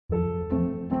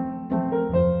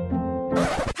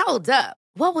Hold up.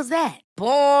 What was that?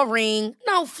 Boring.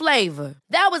 No flavor.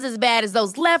 That was as bad as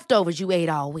those leftovers you ate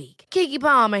all week. Keke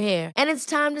Palmer here. And it's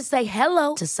time to say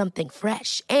hello to something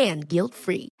fresh and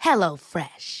guilt-free. Hello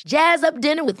Fresh. Jazz up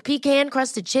dinner with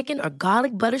pecan-crusted chicken or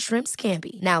garlic butter shrimp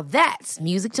scampi. Now that's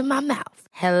music to my mouth.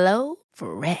 Hello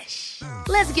Fresh.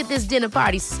 Let's get this dinner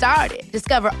party started.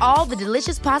 Discover all the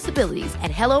delicious possibilities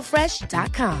at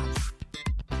hellofresh.com.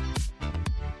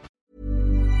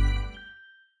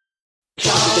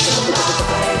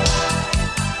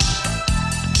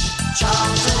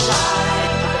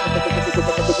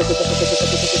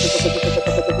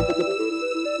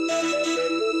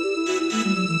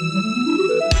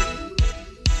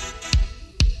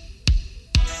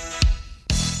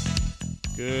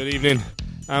 Good evening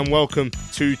and welcome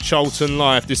to Charlton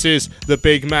Live. This is the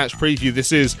big match preview.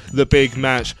 This is the big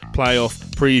match playoff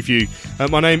preview.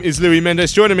 My name is Louis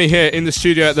Mendes. Joining me here in the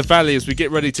studio at the Valley as we get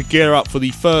ready to gear up for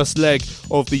the first leg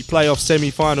of the playoff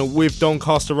semi-final with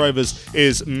Doncaster Rovers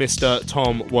is Mr.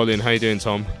 Tom Wallin. How you doing,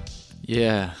 Tom?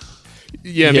 Yeah,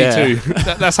 me too.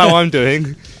 That's how I'm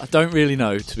doing. I don't really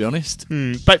know, to be honest.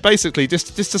 But basically,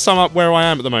 just to sum up where I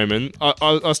am at the moment,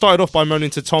 I started off by moaning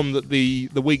to Tom that the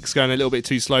week's going a little bit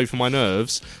too slow for my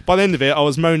nerves. By the end of it, I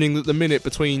was moaning that the minute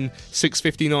between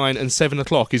 6:59 and 7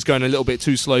 o'clock is going a little bit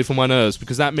too slow for my nerves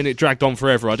because that minute dragged on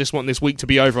forever. I just want this week to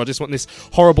be over. I just want this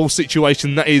horrible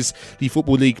situation that is the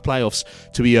Football League playoffs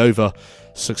to be over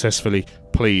successfully,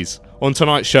 please. On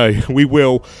tonight's show, we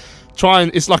will try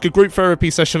and... It's like a group therapy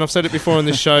session. I've said it before on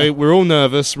this show. We're all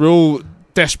nervous. We're all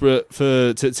desperate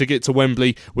to get to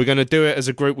Wembley. We're going to do it as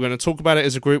a group. We're going to talk about it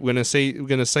as a group. We're going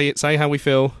to say how we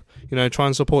feel. You know, try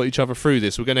and support each other through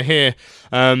this. We're going to hear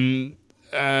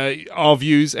our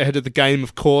views ahead of the game,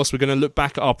 of course. We're going to look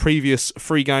back at our previous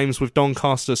 3 games with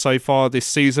Doncaster so far this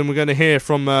season. We're going to hear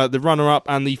from the runner-up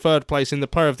and the third place in the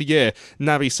Player of the Year,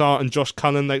 Navi Sarr and Josh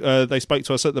Cullen. They spoke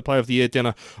to us at the Player of the Year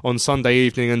dinner on Sunday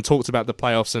evening and talked about the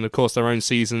playoffs and, of course, their own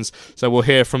seasons. So we'll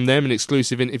hear from them, an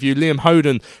exclusive interview. Liam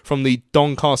Hoden from the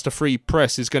Doncaster Free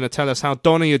Press is going to tell us how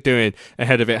Donny are doing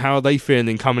ahead of it. How are they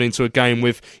feeling coming into a game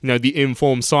with, you know, the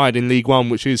informed side in League One,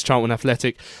 which is Charlton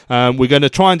Athletic. We're going to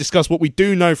try and discuss what we do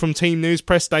know from team news.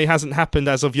 Press day hasn't happened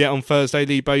as of yet on Thursday.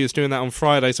 Lee Bowyer's doing that on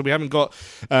Friday, so we haven't got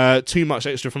too much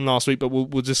extra from last week, but we'll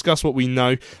discuss what we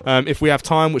know. If we have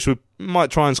time, which we might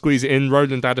try and squeeze it in,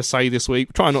 Roland had a say this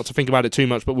week. Try not to think about it too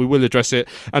much, but we will address it.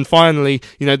 And finally,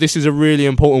 you know, this is a really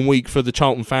important week for the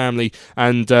Charlton family,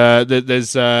 and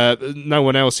there's no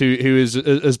one else who is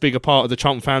as big a part of the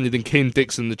Charlton family than Kim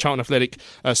Dixon, the Charlton Athletic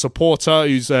supporter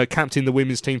who's captained the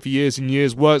women's team for years and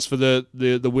years, works for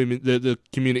the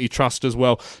community trust as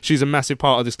well. She's a massive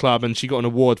part of this club, and she got an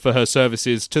award for her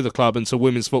services to the club and to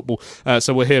women's football.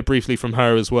 So we'll hear briefly from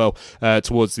her as well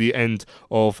towards the end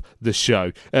of the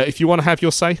show. If you want to have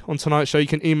your say on tonight's show, you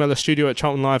can email us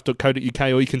studio@charltonlive.co.uk,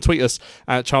 or you can tweet us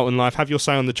at Charlton Live. Have your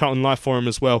say on the Charlton Live forum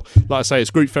as well. Like I say, it's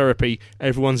group therapy.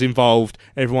 Everyone's involved.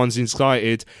 Everyone's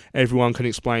excited. Everyone can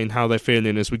explain how they're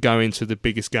feeling as we go into the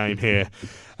biggest game here.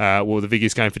 The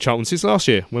biggest game for Charlton since last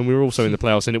year when we were also in the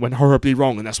playoffs and it went horribly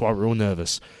wrong, and that's why we're all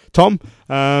nervous. Tom,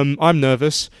 I'm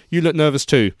nervous. You look nervous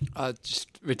too. Just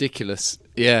ridiculous.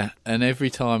 Yeah, and every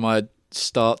time I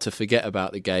start to forget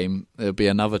about the game, there'll be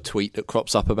another tweet that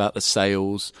crops up about the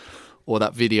sales, or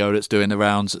that video that's doing the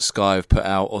rounds that Sky have put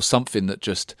out, or something that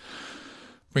just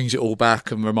brings it all back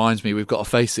and reminds me we've got to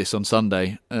face this on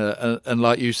Sunday. And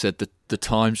like you said, the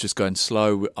time's just going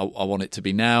slow. I want it to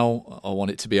be now. I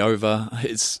want it to be over.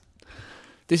 This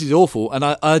is awful. And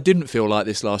I didn't feel like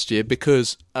this last year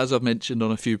because, as I've mentioned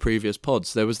on a few previous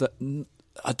pods, there was that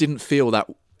I didn't feel that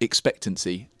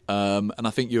expectancy. And I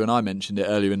think you and I mentioned it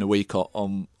earlier in the week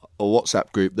on a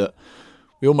WhatsApp group that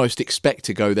we almost expect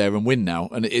to go there and win now.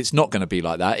 And it's not going to be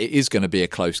like that. It is going to be a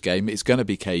close game. It's going to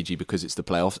be cagey because it's the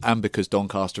playoffs and because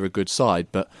Doncaster are a good side.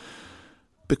 But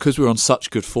because we're on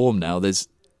such good form now,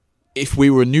 if we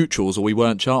were neutrals or we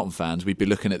weren't Charlton fans, we'd be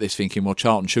looking at this thinking, well,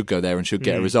 Charlton should go there and should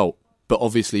get a result. But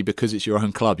obviously, because it's your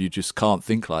own club, you just can't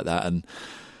think like that. And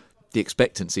the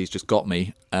expectancy's just got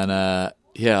me. And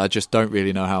I just don't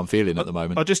really know how I'm feeling at the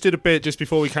moment. I just did a bit just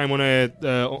before we came on air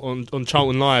on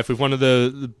Charlton Live with one of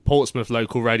the Portsmouth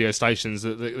local radio stations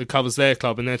that covers their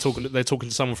club, and they're talking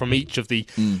to someone from each of the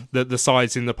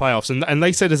sides in the playoffs, and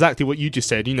they said exactly what you just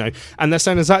said, you know, and they're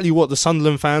saying exactly what the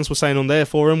Sunderland fans were saying on their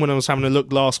forum when I was having a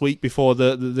look last week before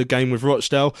the game with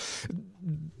Rochdale.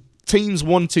 teams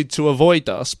wanted to avoid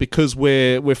us because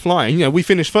we're flying. You know, we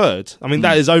finished third. I mean,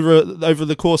 that is over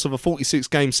the course of a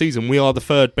 46-game season, we are the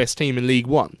third best team in League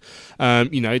One.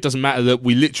 You know, it doesn't matter that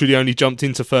we literally only jumped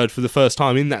into third for the first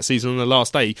time in that season on the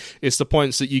last day. It's the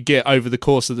points that you get over the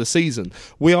course of the season.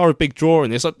 We are a big draw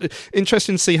in this.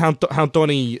 Interesting to see how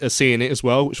Donny is seeing it as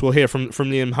well, which we'll hear from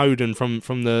Liam Hoden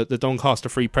from the Doncaster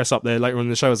Free Press up there later on in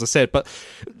the show, as I said. But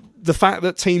the fact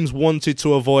that teams wanted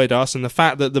to avoid us, and the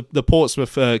fact that the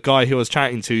Portsmouth guy who I was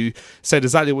chatting to said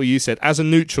exactly what you said. As a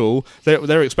neutral,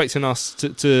 they're expecting us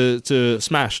to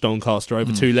smash Doncaster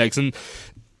over 2 legs, and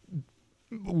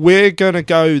we're going to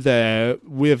go there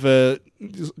with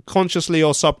consciously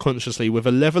or subconsciously, with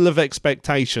a level of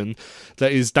expectation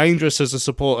that is dangerous as a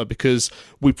supporter, because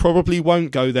we probably won't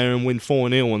go there and win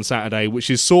 4-0 on Saturday, which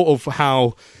is sort of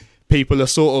how people are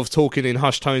sort of talking in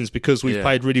hushed tones because we've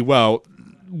played really well.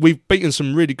 We've beaten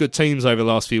some really good teams over the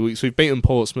last few weeks. We've beaten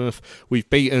Portsmouth. We've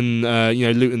beaten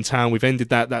Luton Town. We've ended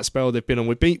that spell they've been on.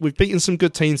 We've beaten some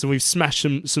good teams, and we've smashed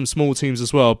some small teams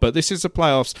as well. But this is the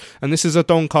playoffs, and this is a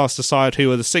Doncaster side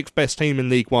who are the 6th best team in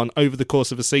League One over the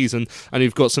course of a season, and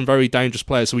who've got some very dangerous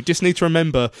players. So we just need to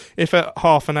remember, if at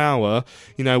half an hour,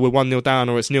 we're 1-0 down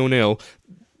or it's 0-0,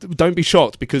 don't be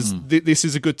shocked, because this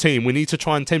is a good team. We need to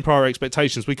try and temper our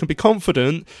expectations. We can be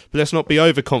confident, but let's not be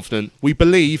overconfident. We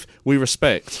believe, we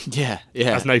respect. Yeah.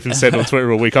 As Nathan said on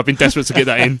Twitter all week. I've been desperate to get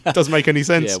that in. Doesn't make any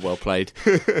sense. Yeah, well played.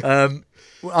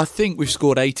 I think we've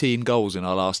scored 18 goals in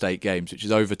our last 8 games, which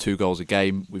is over 2 goals a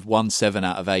game. We've won 7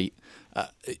 out of 8.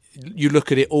 You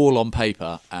look at it all on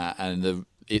paper, and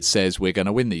it says we're going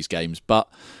to win these games, but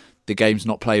the game's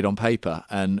not played on paper.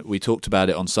 And we talked about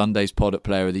it on Sunday's pod at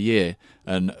Player of the Year,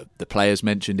 and the players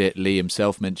mentioned it, Lee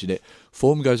himself mentioned it.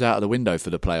 Form goes out of the window for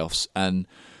the playoffs, and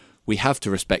we have to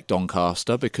respect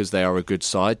Doncaster because they are a good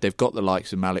side. They've got the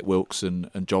likes of Malik Wilkes and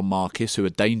John Marquis, who are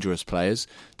dangerous players.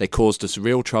 They caused us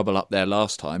real trouble up there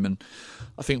last time, and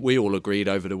I think we all agreed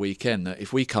over the weekend that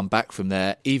if we come back from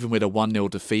there, even with a 1-0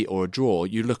 defeat or a draw,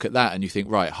 you look at that and you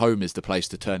think, right, home is the place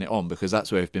to turn it on, because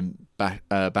that's where we've been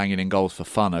banging in goals for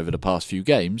fun over the past few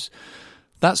games.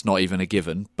 That's not even a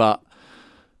given, but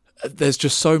there's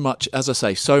just so much, as I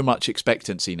say, so much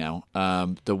expectancy now.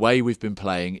 The way we've been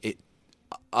playing,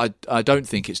 I don't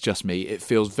think it's just me. It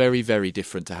feels very, very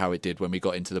different to how it did when we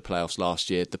got into the playoffs last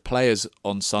year. The players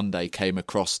on Sunday came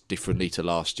across differently to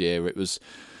last year.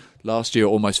 Last year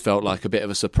almost felt like a bit of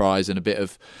a surprise and a bit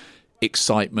of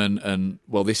excitement, and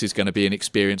well, this is going to be an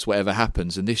experience whatever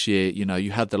happens. And this year,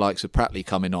 you had the likes of Pratley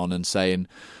coming on and saying,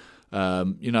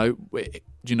 enjoy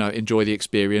the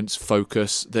experience,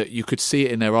 focus. That you could see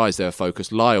it in their eyes, they were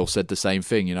focused. Lyle said the same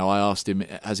thing. I asked him,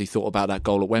 has he thought about that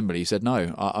goal at Wembley? He said,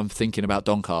 no, I'm thinking about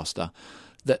Doncaster.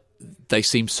 That they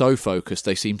seem so focused,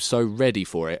 they seem so ready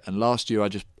for it. And last year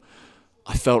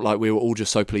I felt like we were all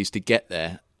just so pleased to get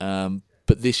there.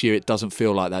 But this year it doesn't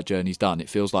feel like that journey's done. It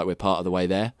feels like we're part of the way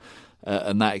there.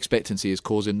 And that expectancy is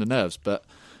causing the nerves. But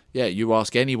yeah, you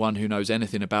ask anyone who knows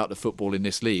anything about the football in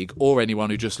this league, or anyone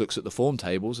who just looks at the form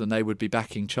tables, and they would be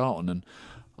backing Charlton. And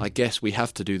I guess we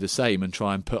have to do the same and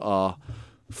try and put our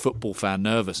football fan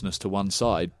nervousness to one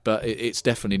side, but it's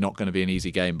definitely not going to be an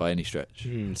easy game by any stretch.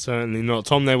 Certainly not.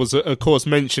 Tom there was, of course,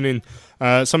 mentioning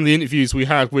some of the interviews we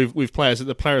had with players at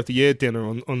the Player of the Year dinner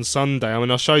on Sunday. I mean,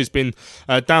 our show's been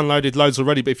downloaded loads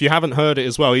already, but if you haven't heard it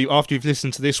as well, after you've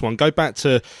listened to this one, go back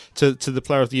to the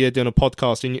Player of the Year dinner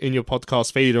podcast in your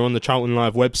podcast feed or on the Charlton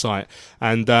Live website.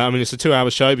 And I mean, it's a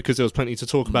 2-hour show because there was plenty to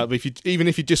talk about, but even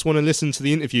if you just want to listen to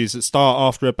the interviews that start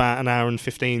after about an hour and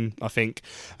 15, I think,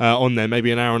 on there,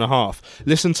 maybe an hour and a half,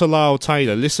 listen to Lyle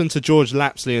Taylor, listen to George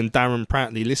Lapsley and Darren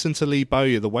Pratley, listen to Lee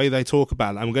Bowyer, the way they talk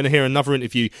about it. And we're going to hear another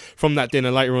interview from that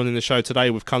dinner later on in the show today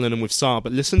with Cullen and with Saar,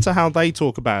 but listen to how they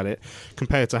talk about it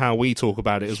compared to how we talk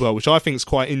about it as well, which I think is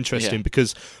quite interesting,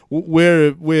 because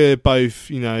we're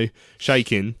both,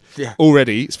 shaking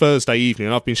already. It's Thursday evening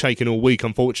and I've been shaking all week,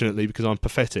 unfortunately, because I'm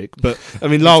pathetic. But I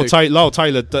mean, Lyle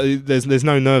Taylor, there's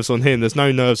no nerves on him, there's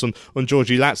no nerves on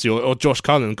Georgie Lapsley or Josh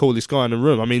Cullen. Call this guy in the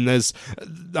room. I mean, there's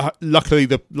luckily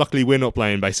we're not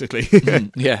playing, basically.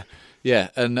 Yeah,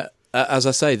 and as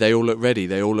I say, they all look ready,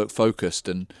 they all look focused.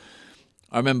 And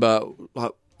I remember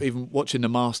even watching the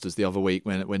Masters the other week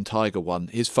when Tiger won,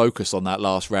 his focus on that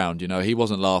last round, he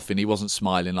wasn't laughing, he wasn't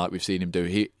smiling like we've seen him do.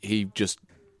 He just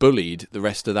bullied the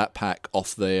rest of that pack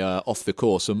off the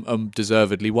course and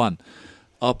deservedly won.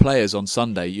 Our players on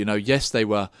Sunday, yes, they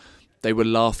were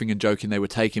laughing and joking, they were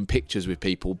taking pictures with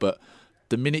people, but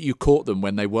the minute you caught them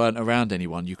when they weren't around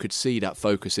anyone, you could see that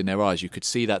focus in their eyes, you could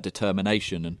see that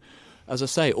determination. And as I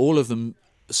say, all of them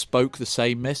spoke the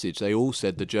same message. They all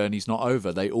said the journey's not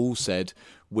over. They all said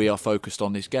we are focused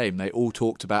on this game. They all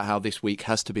talked about how this week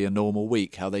has to be a normal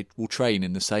week, how they will train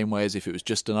in the same way as if it was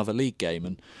just another league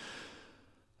game.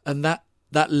 And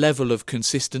that level of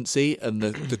consistency and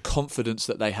the confidence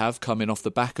that they have coming off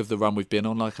the back of the run we've been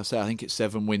on, like I say, I think it's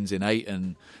 7 wins in 8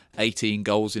 and 18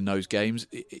 goals in those games.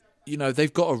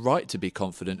 They've got a right to be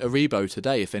confident. Aribo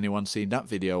today, if anyone's seen that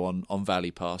video on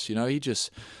Valley Pass, he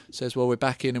just says, well, we're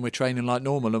back in and we're training like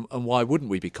normal, and why wouldn't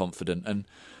we be confident? And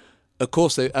of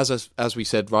course, as we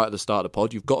said right at the start of the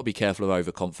pod, you've got to be careful of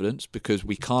overconfidence because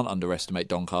we can't underestimate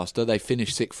Doncaster. They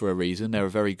finished 6th for a reason. They're a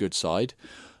very good side.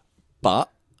 But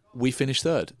we finished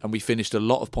 3rd and we finished a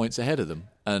lot of points ahead of them.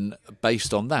 And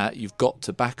based on that, you've got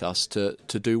to back us to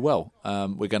do well.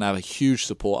 We're going to have a huge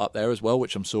support up there as well,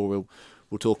 which I'm sure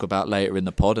we'll talk about later in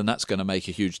the pod, and that's going to make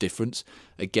a huge difference.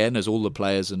 Again, as all the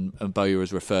players and Bowyer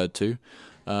has referred to,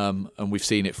 and we've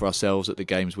seen it for ourselves at the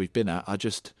games we've been at,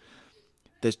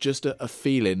 there's just a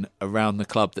feeling around the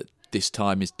club that this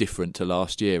time is different to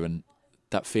last year, and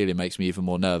that feeling makes me even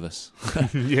more nervous.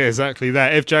 Yeah, exactly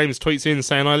that. Ev James tweets in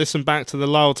saying, I listened back to the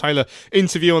Lyle Taylor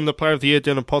interview on the Player of the Year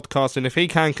dinner podcast, and if he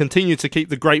can continue to keep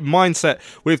the great mindset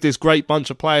with this great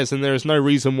bunch of players, then there is no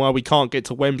reason why we can't get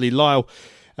to Wembley. Lyle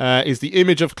is the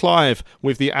image of Clive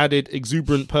with the added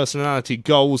exuberant personality,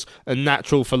 goals, and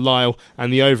natural for Lyle,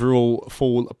 and the overall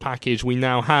full package. We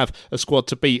now have a squad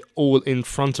to beat all in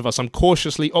front of us. I'm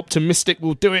cautiously optimistic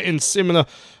we'll do it in similar.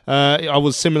 I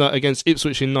was similar against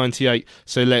Ipswich in 98,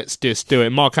 so let's just do it.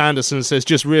 Mark Anderson says,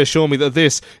 just reassure me that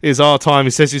this is our time.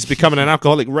 He says he's becoming an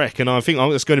alcoholic wreck, and I think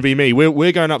that's going to be me.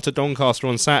 We're going up to Doncaster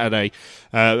on Saturday,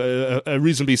 a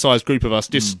reasonably sized group of us,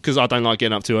 just because I don't like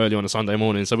getting up too early on a Sunday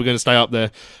morning, so we're going to stay up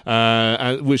there.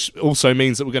 Which also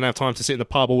means that we're going to have time to sit in the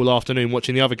pub all afternoon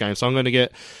watching the other games. So I'm going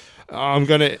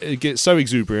to get so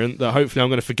exuberant that hopefully I'm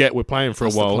going to forget we're playing for a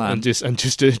while and just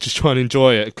try and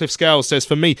enjoy it. Cliff Scales says,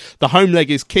 for me, the home leg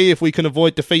is key. If we can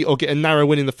avoid defeat or get a narrow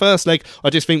win in the first leg, I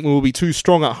just think we will be too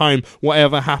strong at home.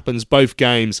 Whatever happens, both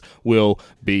games will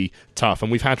be tough.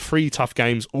 And we've had 3 tough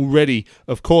games already,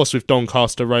 of course, with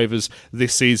Doncaster Rovers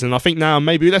this season. I think now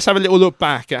maybe let's have a little look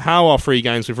back at how our 3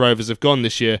 games with Rovers have gone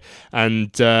this year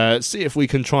and see if we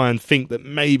can try and think that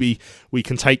maybe we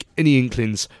can take any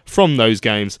inklings from those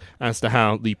games as to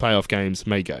how the playoff games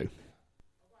may go.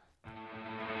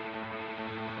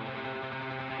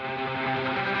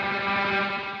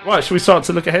 Right, shall we start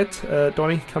to look ahead?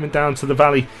 Donny, coming down to the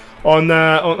Valley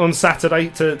on Saturday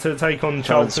to take on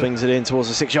Charlton. Swings it in towards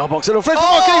the 6-yard box. It'll flip for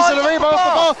Marquis and Aribo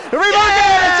off the bar. Aribo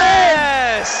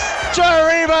gets it! Joe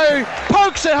Aribo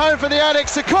pokes it home for the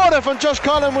Addicts. The corner from Josh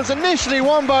Cullen was initially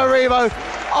won by Aribo.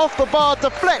 Off the bar,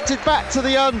 deflected back to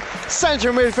the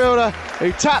central midfielder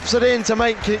who taps it in to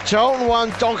make it Charlton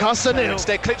 1, Doncaster 0.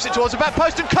 Instead clips it towards the back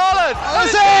post and Cullen!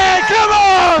 That's it! Come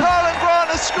on! Cullen Grant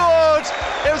has scored!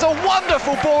 It was a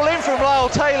wonderful ball in from Lyle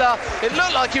Taylor. It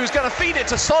looked like he was going to feed it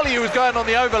to Solly, who was going on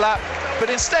the overlap, but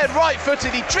instead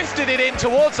right-footed, he drifted it in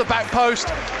towards the back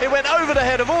post. It went over the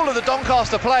head of all of the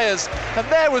Doncaster players, and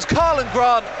there was Cullen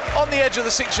Grant on the edge of the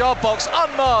 6-yard box,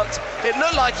 unmarked. It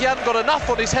looked like he hadn't got enough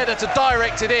on his header to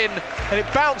direct it in, and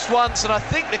it bounced once, and I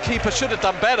think the keeper should have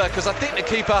done better, because I think the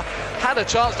keeper had a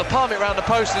chance to palm it round the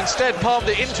post and instead palmed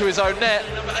it into his own net.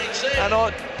 And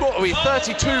on,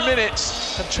 32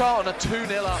 minutes, and Charlton are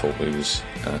 2-0 up. I thought we was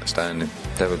standing.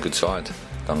 They were a good side,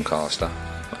 Doncaster,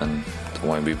 and the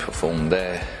way we performed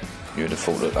there, you'd have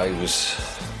thought that they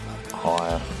was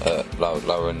higher,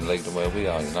 lower in the league than where we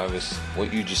are. It's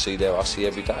what you just see there, I see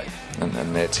every day, and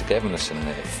their togetherness and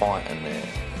their fight and their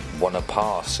want to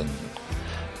pass and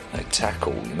they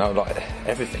tackle, like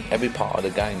everything, every part of the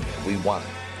game we won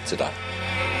today.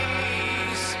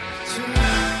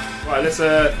 Right, let's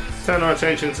turn our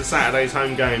attention to Saturday's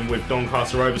home game with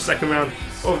Doncaster Rovers, second round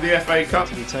of the FA Cup.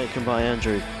 To be taken by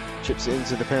Andrew, chips it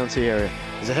into the penalty area.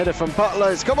 There's a header from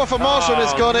Butler, it's come off of Marshall and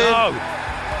it's gone in.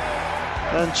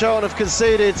 And Charlton have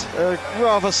conceded a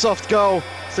rather soft goal.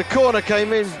 The corner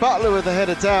came in, Butler with the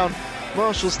header down.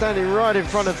 Marshall standing right in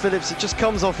front of Phillips, it just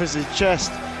comes off his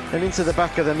chest and into the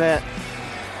back of the net.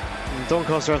 And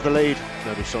Doncaster have the lead.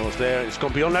 Naby Siles there, it's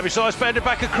gone beyond Naby Siles, banded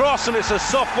back across, and it's a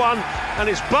soft one, and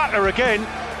it's Butler again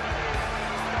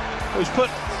who's put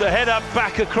the header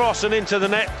back across and into the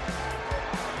net.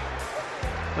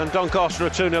 And Doncaster are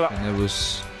 2-0 up. And there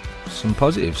was some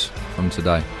positives from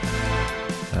today.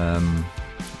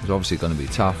 It was obviously going to be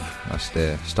tough. That's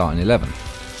their starting 11.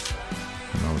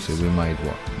 And obviously we made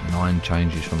 9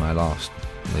 changes from our last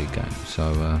league game,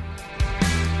 so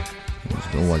it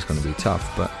was always going to be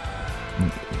tough, but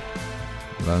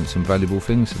we learned some valuable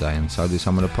things today, and so did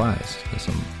some of the players.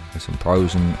 There's some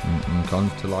pros and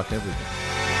cons to like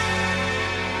everything.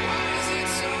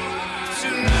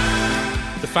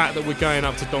 the fact that we're going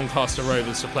up to Doncaster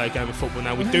Rovers to play a game of football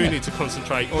now. We do need to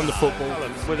concentrate on the football.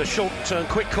 Cullen with a short turn,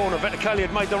 quick corner. Vetterkelly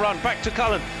had made the run. Back to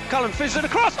Cullen. Cullen fizzed it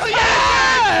across.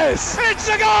 Yes! It's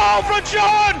a goal for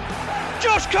John!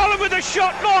 Josh Cullen with a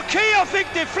shot. Marquis, I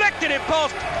think, deflected it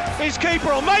past his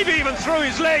keeper, or maybe even through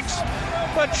his legs.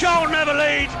 But Charlton have a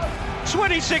lead.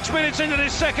 26 minutes into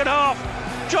this second half.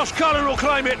 Josh Cullen will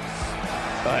claim it.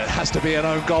 It has to be an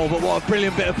own goal, but what a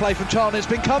brilliant bit of play from Charlton. It's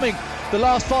been coming. The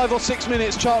last 5 or 6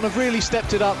 minutes, Charlton have really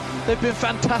stepped it up. They've been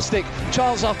fantastic.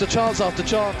 Chance after chance after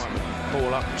chance.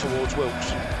 Ball up towards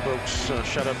Wilkes. Wilkes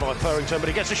shadowed by Purrington, but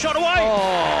he gets a shot away. Oh,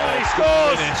 and he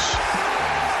scores.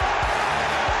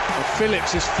 Well,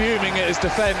 Phillips is fuming at his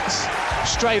defence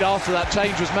straight after that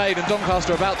change was made, and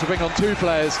Doncaster are about to bring on 2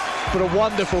 players. But a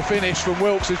wonderful finish from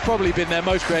Wilkes, who's probably been their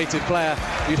most creative player,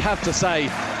 you'd have to say.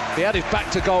 He had his back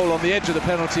to goal on the edge of the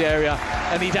penalty area,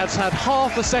 and he'd had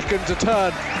half a second to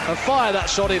turn and fire that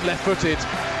shot in left-footed.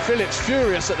 Phillips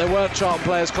furious that there weren't Charlton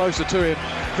players closer to him.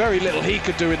 Very little he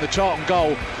could do in the Charlton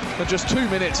goal. And just 2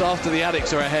 minutes after the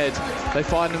Addicks are ahead, they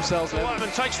find themselves...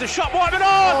 Whiteman takes the shot. Whiteman,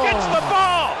 gets the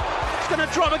bar! It's going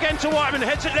to drop again to Whiteman.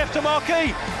 Heads it left to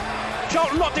Marquis.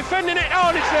 Charlton not defending it.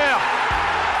 And it's there.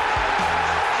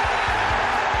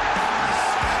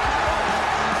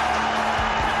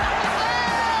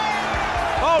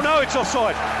 Oh no, it's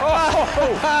offside.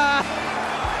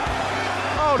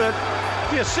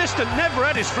 The assistant never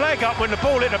had his flag up when the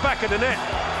ball hit the back of the net.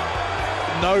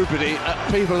 Nobody,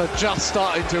 people are just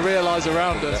starting to realise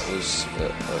around us. That was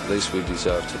at least we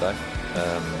deserved today.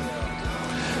 The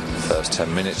first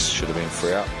 10 minutes should have been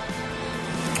 3 up.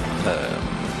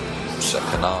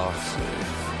 Second half,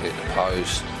 hit the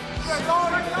post.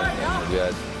 We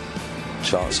had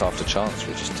chance after chance.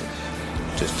 We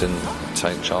just didn't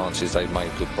take chances. They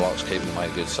made good blocks, keepers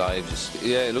made good saves.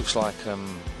 Yeah, it looks like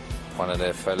one of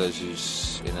their fellas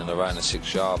who's in and around the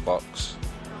 6-yard box.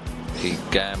 He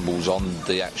gambles on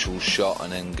the actual shot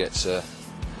and then gets it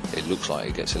looks like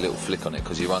he gets a little flick on it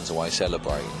because he runs away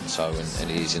celebrating. So and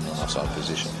he's in an offside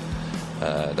position.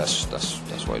 That's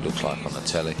what it looks like on the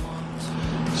telly.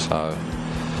 So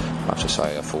I have to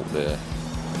say, I thought the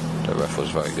ref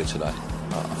was very good today.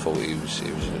 I thought he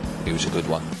was a good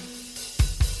one.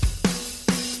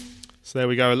 So there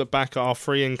we go, a look back at our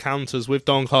 3 encounters with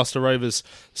Doncaster Rovers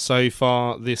so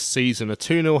far this season. A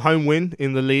 2-0 home win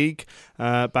in the league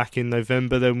back in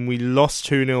November. Then we lost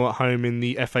 2-0 at home in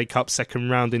the FA Cup second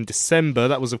round in December.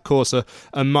 That was, of course, a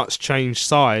much changed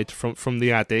side from the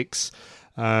Addicks.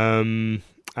 And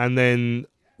then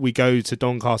we go to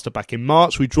Doncaster back in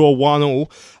March. We draw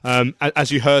 1-1.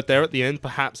 As you heard there at the end,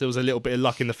 perhaps there was a little bit of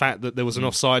luck in the fact that there was an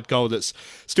offside goal that's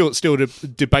still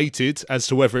debated as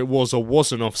to whether it was or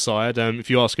wasn't offside. If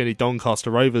you ask any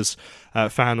Doncaster Rovers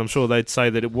fan, I'm sure they'd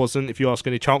say that it wasn't. If you ask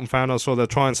any Charlton fan, I'm sure they'll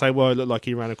try and say, well, it looked like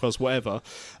he ran across, whatever.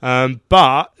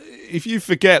 But if you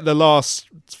forget the last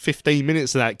 15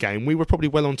 minutes of that game, we were probably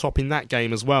well on top in that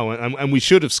game as well, and we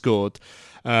should have scored.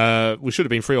 We should have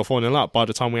been 3 or 4-0 up by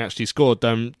the time we actually scored.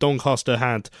 Doncaster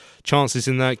had chances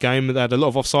in that game. They had a lot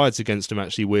of offsides against them,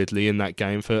 actually, weirdly, in that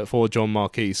game for John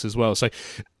Marquis as well. So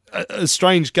a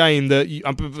strange game that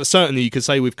certainly you could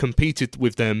say we've competed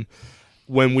with them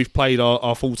when we've played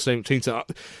our full team.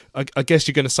 I guess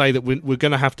you're going to say that we're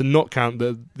going to have to not count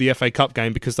the FA Cup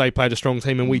game because they played a strong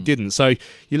team and we didn't. So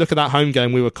you look at that home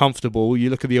game, we were comfortable. You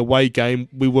look at the away game,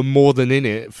 we were more than in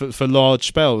it for large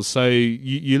spells. So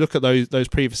you look at those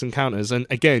previous encounters, and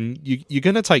again, you're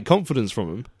going to take confidence from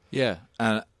them. Yeah,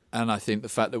 and I think the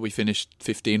fact that we finished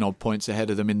 15 odd points ahead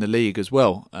of them in the league as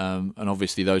well, and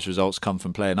obviously those results come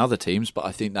from playing other teams, but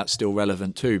I think that's still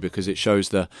relevant too because it shows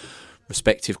the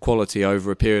respective quality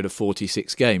over a period of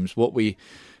 46 games. What we,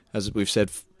 as we've said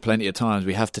plenty of times,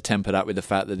 we have to temper that with the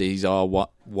fact that these are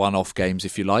one-off games,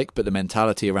 if you like, but the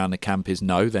mentality around the camp is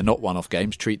no, they're not one-off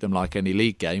games, treat them like any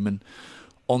league game, and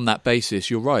on that basis,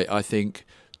 you're right. I think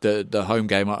the home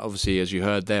game, obviously, as you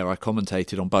heard there, I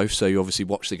commentated on both, so you obviously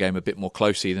watch the game a bit more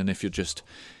closely than if you're just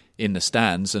in the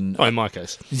stands. And in my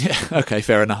case. Yeah, okay,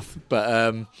 fair enough.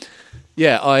 But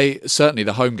yeah, certainly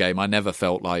the home game, I never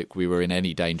felt like we were in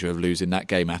any danger of losing that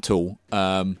game at all.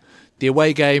 The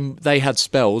away game, they had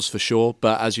spells for sure,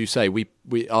 but as you say,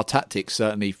 our tactics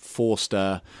certainly forced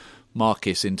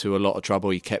Marcus into a lot of trouble.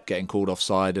 He kept getting called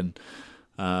offside, and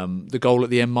the goal at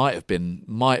the end might have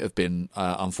been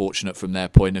unfortunate from their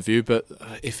point of view. But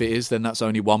if it is, then that's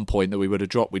only 1 point that we would have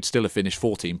dropped. We'd still have finished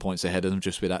 14 points ahead of them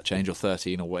just with that change, or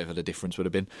 13, or whatever the difference would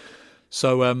have been.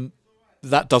 So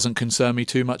that doesn't concern me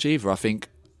too much either. I think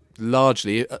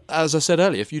largely, as I said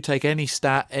earlier, if you take any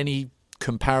stat, any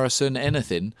comparison,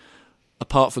 anything,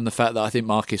 apart from the fact that I think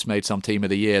Marcus made some team of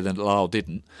the year that Lyle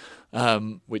didn't,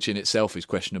 which in itself is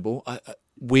questionable.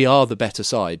 We are the better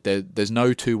side. There's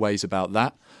no two ways about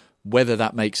that. Whether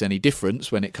that makes any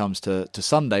difference when it comes to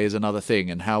Sunday is another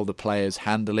thing, and how the players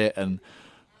handle it and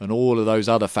all of those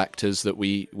other factors that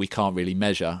we can't really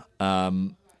measure.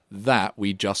 That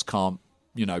we just can't,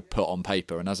 put on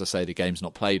paper. And as I say, the game's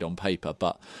not played on paper.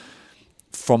 But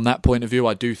from that point of view,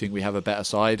 I do think we have a better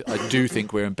side. I do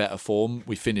think we're in better form.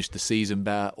 We finished the season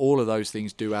better. All of those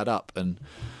things do add up. And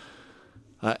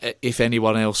if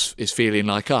anyone else is feeling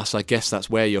like us, I guess that's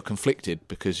where you're conflicted,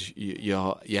 because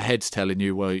your head's telling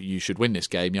you, well, you should win this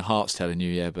game. Your heart's telling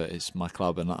you, yeah, but it's my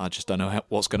club, and I just don't know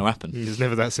what's going to happen. It's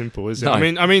never that simple, is it? No.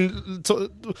 I mean,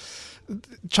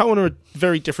 Charlton are a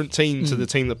very different team to the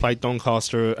team that played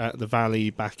Doncaster at the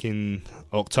Valley back in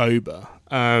October.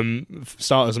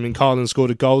 Starters, Carlin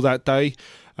scored a goal that day.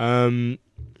 But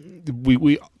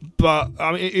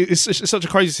I mean, it's such a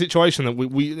crazy situation that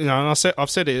we and I've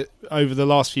said it over the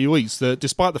last few weeks, that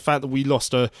despite the fact that we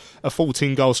lost a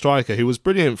 14-goal striker who was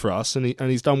brilliant for us, and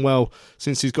he's done well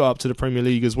since he's got up to the Premier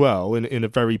League as well in a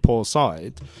very poor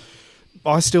side,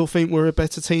 I still think we're a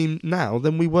better team now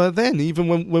than we were then, even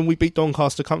when we beat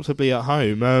Doncaster comfortably at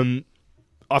home.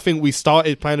 I think we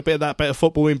started playing a bit of that better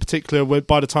football, in particular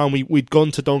by the time we'd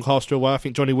gone to Doncaster away. I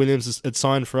think Johnny Williams had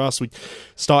signed for us. We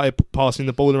started passing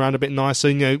the ball around a bit nicer.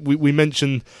 We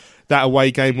mentioned that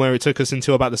away game where it took us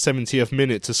until about the 70th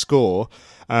minute to score.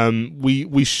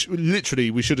 We should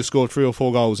have scored 3 or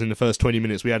 4 goals in the first 20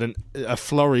 minutes. We had a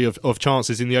flurry of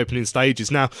chances in the opening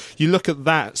stages. Now, you look at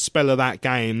that spell of that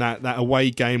game, that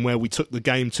away game where we took the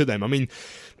game to them. I mean,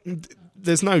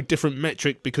 there's no different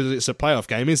metric because it's a playoff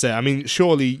game, is there? I mean,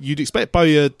 surely you'd expect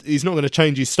Bowyer, he's not going to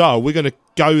change his style. We're going to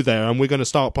go there and we're going to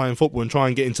start playing football and try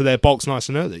and get into their box nice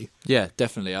and early. Yeah,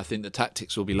 definitely. I think the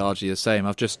tactics will be largely the same.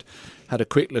 I've just had a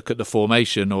quick look at the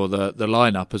formation or the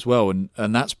lineup as well, and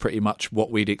that's pretty much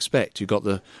what we'd expect. You've got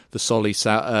the Solly,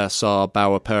 Sarr,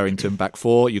 Bauer, Purrington back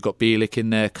 4. You've got Bielik in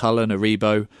there, Cullen,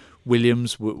 Aribo,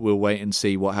 Williams. We'll wait and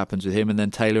see what happens with him, and then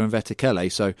Taylor and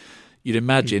Vetekele. So you'd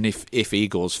imagine if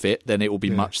Igor's fit, then it will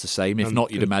be much the same. If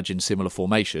not, you'd imagine similar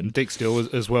formation. Dick still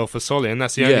as well for Solly, and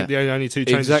that's the only two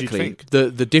changes exactly. you'd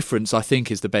think. The difference, I think,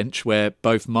 is the bench, where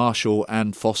both Marshall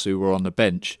and Fosu were on the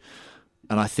bench.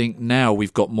 And I think now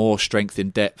we've got more strength in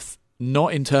depth,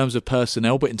 not in terms of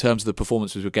personnel, but in terms of the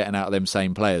performances we're getting out of them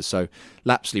same players. So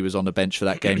Lapsley was on the bench for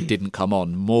that game, didn't come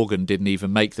on. Morgan didn't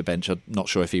even make the bench. I'm not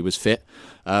sure if he was fit.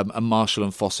 And Marshall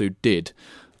and Fosu did.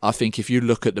 I think if you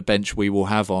look at the bench we will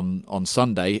have on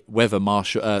Sunday, whether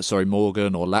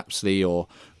Morgan or Lapsley or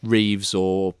Reeves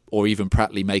or even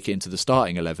Prattley make it into the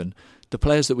starting 11, the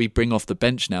players that we bring off the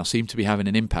bench now seem to be having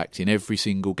an impact in every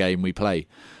single game we play,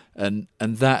 and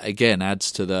that again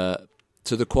adds to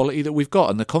the quality that we've got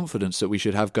and the confidence that we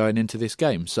should have going into this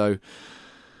game. So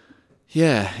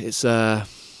yeah, it's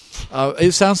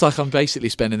it sounds like I'm basically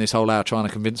spending this whole hour trying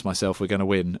to convince myself we're going to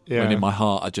win, when in my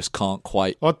heart I just can't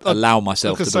quite allow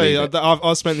myself to believe it.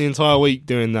 I've spent the entire week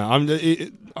doing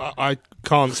that. I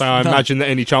can't say I imagine that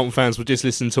any Charlton fans would just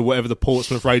listen to whatever the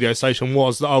Portsmouth radio station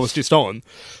was that I was just on.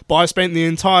 But I spent the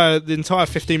entire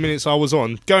 15 minutes I was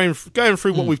on going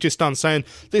through what we've just done, saying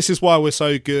this is why we're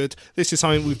so good. This is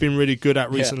something we've been really good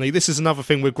at recently. This is another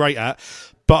thing we're great at.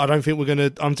 But I don't think we're going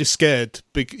to... I'm just scared.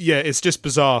 It's just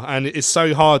bizarre. And it's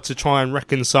so hard to try and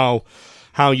reconcile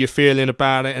how you're feeling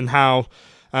about it and how...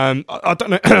 I don't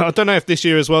know. I don't know if this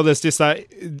year as well. There's just that.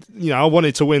 I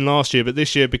wanted to win last year, but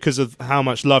this year, because of how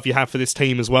much love you have for this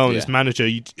team as well and this manager,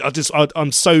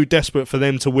 I'm so desperate for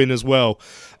them to win as well.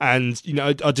 And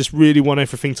I just really want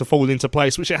everything to fall into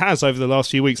place, which it has over the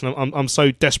last few weeks. And I'm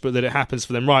so desperate that it happens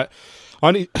for them. Right,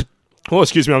 I need. Oh,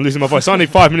 excuse me, I'm losing my voice. I need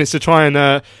 5 minutes to try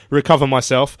and recover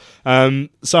myself.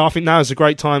 So I think now is a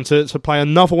great time to play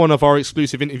another one of our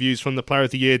exclusive interviews from the Player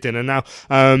of the Year dinner. Now,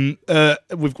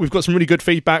 we've got some really good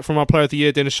feedback from our Player of the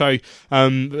Year dinner show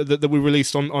that we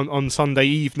released on Sunday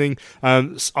evening. I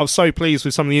was so pleased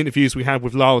with some of the interviews we had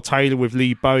with Lyle Taylor, with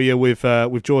Lee Bowyer, with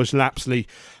George Lapsley,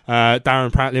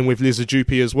 Darren Prattlin, with Liz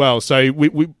Ajupi as well. So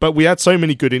but we had so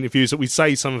many good interviews that we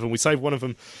saved some of them. We saved one of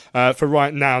them for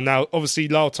right now. Now, obviously,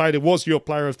 Lyle Taylor was your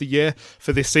Player of the Year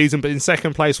for this season, but in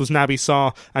second place was Naby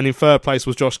Sarr, and in third place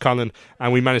was Josh Cullen,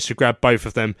 and we managed to grab both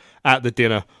of them at the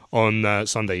dinner on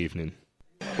Sunday evening.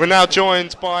 We're now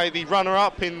joined by the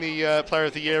runner-up in the Player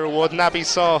of the Year award, Naby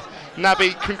Sarr.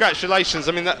 Naby, congratulations.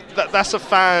 I mean, that's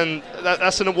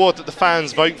that's an award that the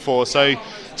fans vote for. So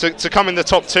to come in the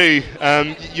top 2,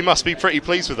 you must be pretty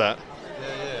pleased with that.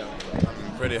 Yeah.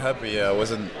 I'm pretty happy. I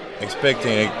wasn't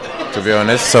expecting it, to be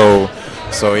honest. So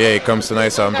So yeah, it comes tonight.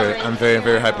 So I'm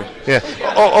very happy. Yeah,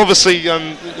 obviously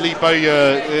Lee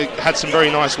Bowyer had some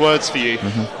very nice words for you,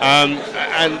 and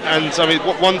I mean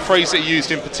one phrase that he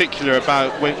used in particular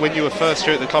about when you were first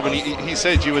here at the club, and he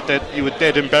said you were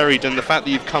dead and buried, and the fact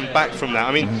that you've come back from that.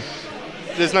 I mean,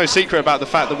 there's no secret about the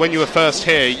fact that when you were first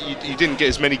here, you didn't get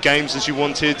as many games as you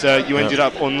wanted. You ended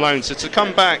up on loan, so to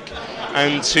come back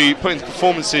and to put in the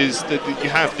performances that you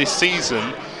have this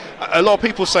season. A lot of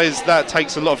people say that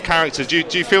takes a lot of character. Do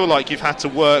you feel like you've had to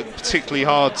work particularly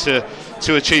hard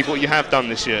to achieve what you have done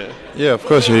this year? Yeah, of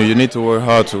course. You need to work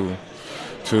hard to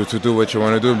do what you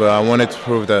want to do. But I wanted to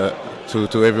prove that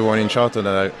to everyone in Charlton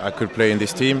that I could play in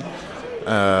this team.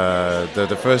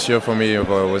 The first year for me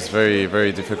was very,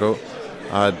 very difficult.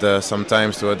 I had some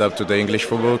time to adapt to the English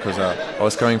football because I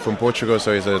was coming from Portugal,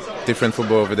 so it's a different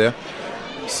football over there.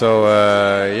 So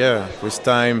with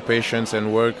time, patience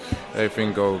and work,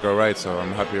 everything go right, so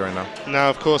I'm happy right now. Now,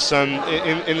 of course,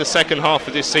 in the second half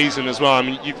of this season as well, I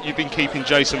mean, you've been keeping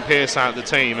Jason Pearce out of the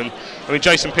team, and I mean,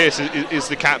 Jason Pearce is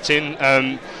the captain.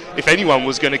 If anyone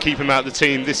was going to keep him out of the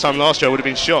team this time last year, I would have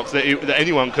been shocked that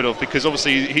anyone could have, because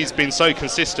obviously he's been so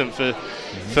consistent for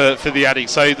the Addicks.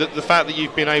 So the fact that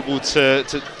you've been able to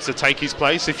take his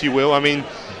place, if you will, I mean,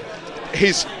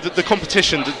 the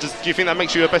competition, do you think that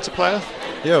makes you a better player?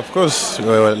 Yeah, of course.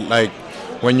 Like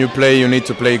when you play, you need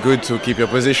to play good to keep your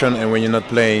position, and when you're not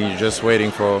playing, you're just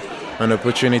waiting for an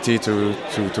opportunity to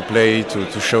play,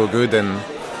 to show good.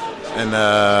 And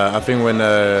I think when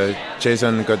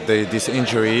Jason got this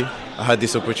injury, I had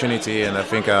this opportunity, and I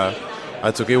think I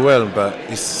took it well. But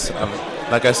it's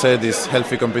like I said, this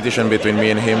healthy competition between me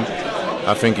and him.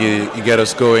 I think he got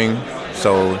us going.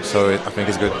 So I think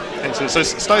it's good. Excellent. So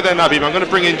stay there, Naby. I'm going to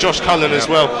bring in Josh Cullen as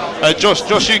well.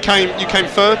 Josh, you came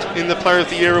third in the Player of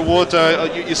the Year award.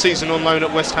 Your season on loan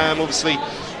at West Ham, obviously,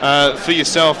 for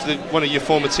yourself, one of your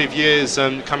formative years,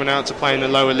 coming out to play in the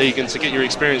lower league and to get your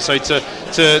experience. So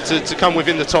to come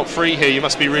within the top three here, you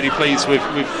must be really pleased with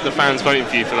the fans voting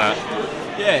for you for that.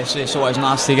 Yeah, it's always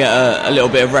nice to get a little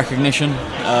bit of recognition.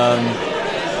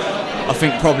 I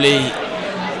think probably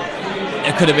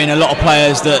there could have been a lot of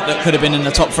players that could have been in the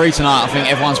top three tonight. I think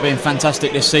everyone's been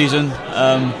fantastic this season.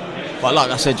 But like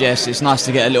I said, yes, it's nice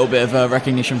to get a little bit of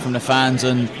recognition from the fans,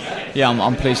 and yeah,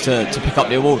 I'm pleased to pick up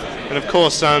the award. And of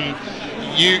course,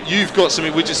 you've got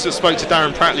something. We just spoke to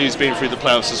Darren Pratley, who's been through the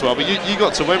playoffs as well. But you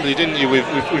got to Wembley, didn't you,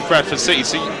 with Bradford City?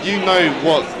 So you know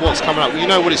what's coming up. You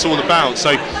know what it's all about.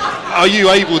 So are you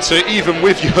able to, even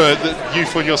with the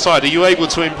youth on your side, are you able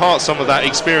to impart some of that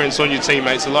experience on your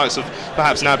teammates, the likes of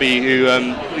perhaps Naby, who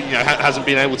hasn't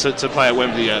been able to play at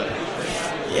Wembley yet?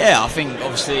 Yeah, I think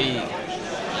obviously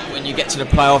when you get to the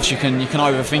playoffs, you can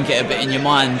overthink it a bit in your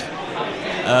mind.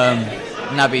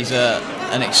 Naby's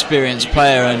an experienced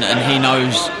player, and he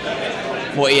knows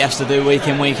what he has to do week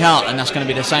in, week out, and that's going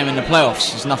to be the same in the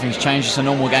playoffs. Nothing's changed. It's a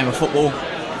normal game of football,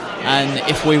 and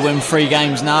if we win 3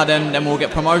 games now, then we'll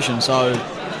get promotion. So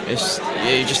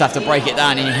you just have to break it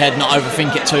down in your head, not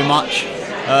overthink it too much,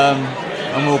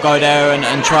 and we'll go there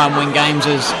and try and win games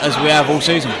as we have all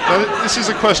season. Now, this is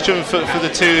a question for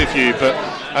the two of you, but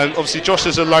obviously Josh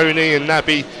is a loanee and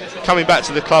Naby coming back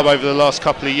to the club over the last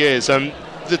couple of years.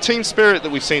 The team spirit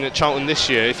that we've seen at Charlton this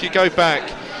year, if you go back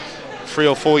 3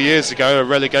 or 4 years ago, a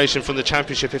relegation from the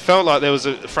Championship, it felt like there was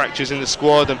fractures in the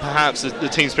squad and perhaps the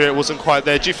team spirit wasn't quite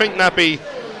there. Do you think, Naby,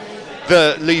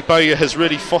 that Lee Bowyer has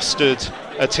really fostered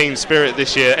a team spirit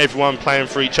this year, everyone playing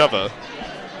for each other?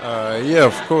 Yeah,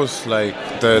 of course. Like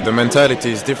the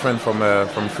mentality is different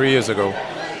from 3 years ago,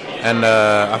 and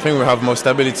I think we have more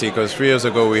stability because 3 years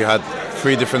ago we had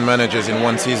 3 different managers in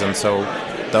one season, so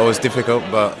that was difficult.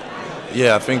 But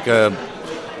yeah, I think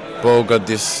Bo got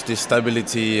this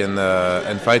stability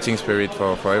and fighting spirit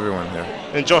for everyone here.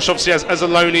 And Josh, obviously, as a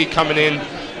loanee coming in,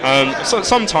 so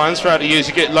sometimes throughout the years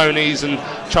you get loanees and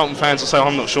Charlton fans will say,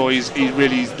 I'm not sure he's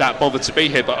really that bothered to be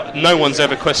here, but no one's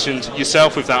ever questioned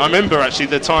yourself with that. I remember actually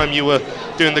the time you were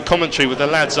doing the commentary with the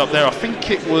lads up there, I think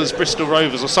it was Bristol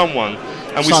Rovers or someone,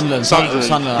 and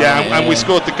Sunderland, and we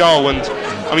scored the goal, and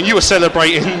I mean, you were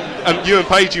celebrating, you and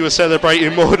Paige, you were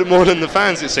celebrating more than the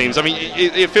fans, it seems. I mean,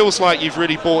 it feels like you've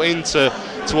really bought into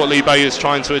what Lee Bowyer is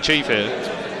trying to achieve here.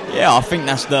 Yeah, I think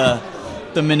that's the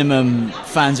minimum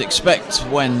fans expect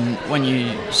when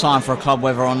you sign for a club,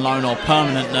 whether on loan or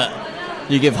permanent, that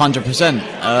you give 100%.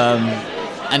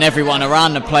 And everyone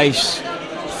around the place,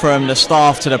 from the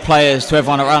staff to the players to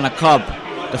everyone around the club,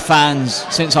 the fans,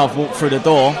 since I've walked through the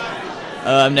door,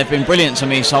 they've been brilliant to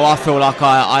me, so I feel like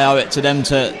I owe it to them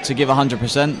to give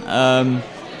 100%.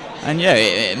 And yeah,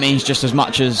 it means just as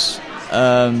much as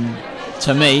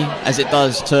to me as it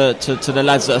does to the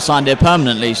lads that are signed here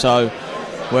permanently. So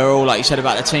we're all, like you said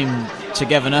about the team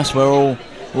togetherness, we're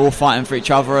all fighting for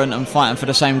each other and fighting for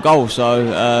the same goal.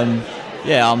 So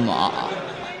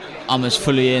I'm as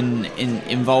fully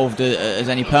involved as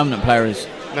any permanent player is.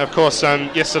 Now, of course,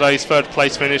 yesterday's third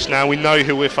place finish. Now we know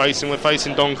who we're facing. We're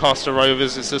facing Doncaster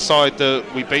Rovers. It's a side that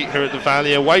we beat here at the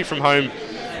Valley. Away from home,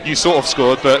 you sort of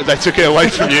scored, but they took it away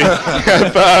from you.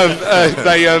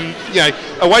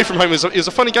 Away from home it was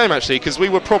a funny game actually, because we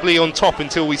were probably on top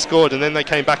until we scored, and then they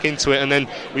came back into it, and then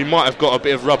we might have got a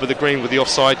bit of rub of the green with the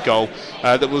offside goal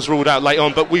that was ruled out late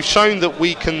on. But we've shown that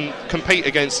we can compete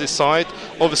against this side.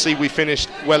 Obviously, we finished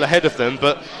well ahead of them,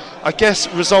 but I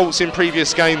guess results in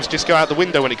previous games just go out the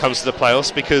window when it comes to the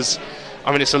playoffs, because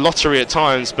I mean it's a lottery at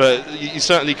times, but you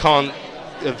certainly can't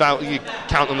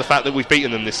count on the fact that we've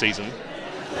beaten them this season.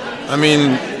 I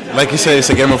mean, like you said, it's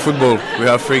a game of football. We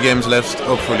have 3 games left,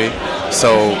 hopefully.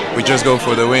 So we just go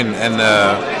for the win. And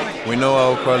we know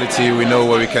our quality, we know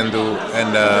what we can do.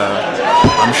 And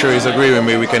I'm sure he's agreeing with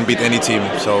me, we can beat any team.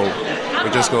 So we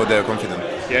just go there confident.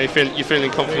 Yeah, you're feeling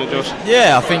confident, Josh?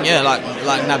 Yeah, I think,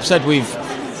 like Nab said,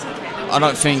 I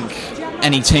don't think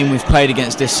any team we've played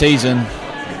against this season,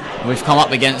 we've come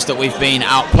up against that we've been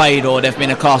outplayed or they've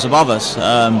been a class above us.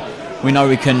 We know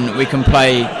we can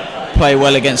play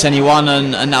well against anyone,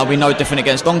 and that'll be no different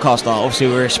against Doncaster. Obviously,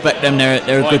 we respect them.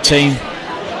 They're a good team.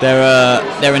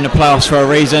 They're in the playoffs for a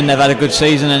reason. They've had a good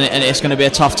season, and it's going to be a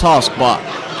tough task. But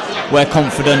we're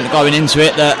confident going into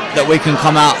it that we can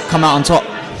come out on top.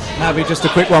 Nabby, just a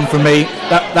quick one from me.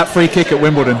 That free kick at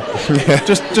Wimbledon. Yeah.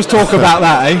 Just talk about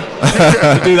that,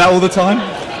 eh? You do that all the time?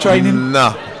 Training?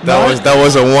 No. That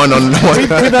was a one-on-one. We've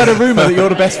heard a rumour that you're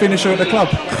the best finisher at the club.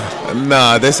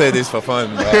 Nah, they say this for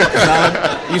fun.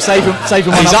 You save him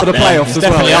one up for the playoffs as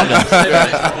well.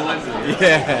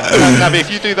 Yeah. Nabby, if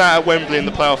you do that at Wembley in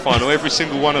the playoff final, every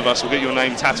single one of us will get your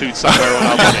name tattooed somewhere on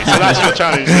our body. So that's your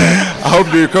challenge there. I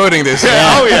hope you're recording this.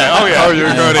 Yeah. Oh yeah. Oh, you're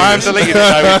recording I am this. deleting it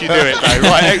though if you do it though.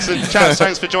 Right, excellent. Chaps,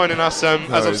 thanks for joining us.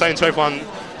 As I'm saying to everyone,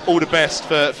 all the best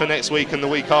for next week and the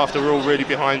week after. We're all really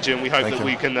behind you, and we hope that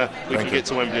we can get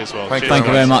to Wembley as well. Thank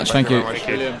you very much. Thank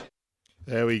you.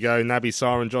 There we go. Nabby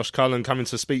Sarr and Josh Cullen coming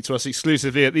to speak to us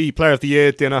exclusively at the Player of the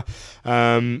Year dinner.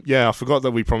 I forgot that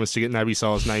we promised to get Nabby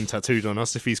Sarr's name tattooed on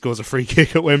us if he scores a free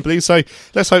kick at Wembley. So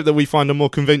let's hope that we find a more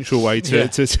conventional way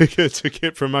to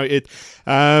get promoted.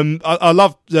 I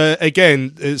love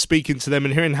again speaking to them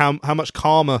and hearing how much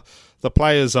calmer the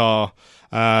players are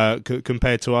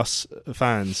compared to us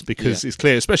fans, because it's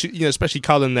clear, especially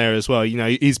Cullen there as well. You know,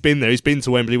 he's been there. He's been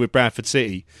to Wembley with Bradford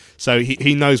City, so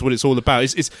he knows what it's all about.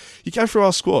 It's you go through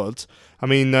our squad. I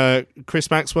mean,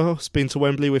 Chris Maxwell's been to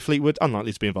Wembley with Fleetwood,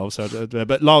 unlikely to be involved.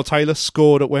 But Lyle Taylor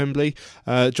scored at Wembley.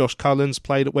 Josh Cullen's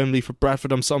played at Wembley for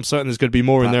Bradford. I'm certain there's going to be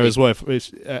more in there as well.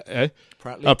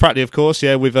 Pratley, of course,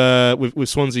 yeah, with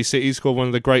Swansea City, scored one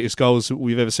of the greatest goals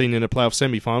we've ever seen in a playoff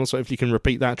semi-final. So if you can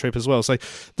repeat that trip as well, so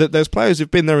there's players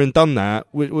who've been there and done that,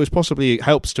 which possibly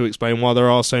helps to explain why there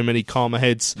are so many calmer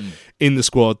heads in the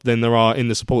squad than there are in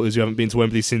the supporters who haven't been to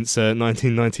Wembley since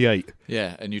 1998.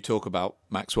 Yeah, and you talk about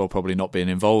Maxwell probably not being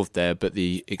involved there, but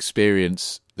the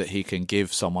experience that he can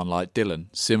give someone like Dylan.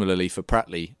 Similarly for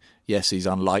Pratley, yes, he's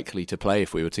unlikely to play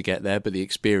if we were to get there, but the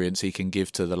experience he can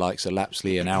give to the likes of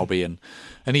Lapsley and Albion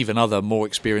and even other more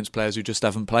experienced players who just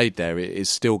haven't played there is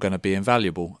still going to be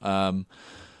invaluable.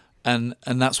 And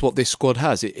that's what this squad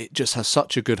has. It just has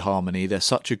such a good harmony. They're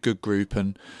such a good group.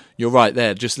 And you're right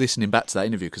there, just listening back to that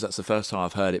interview, because that's the first time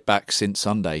I've heard it back since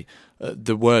Sunday.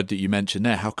 The word that you mentioned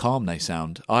there, how calm they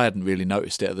sound. I hadn't really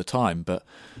noticed it at the time, but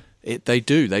they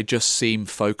do. They just seem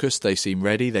focused. They seem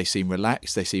ready. They seem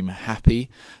relaxed. They seem happy.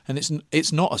 And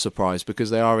it's not a surprise because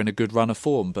they are in a good run of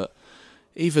form. But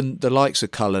even the likes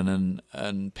of Cullen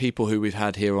and people who we've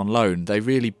had here on loan, they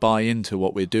really buy into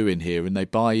what we're doing here, and they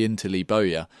buy into Lee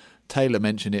Bowyer. Taylor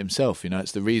mentioned it himself,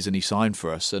 it's the reason he signed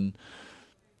for us, and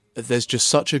there's just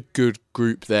such a good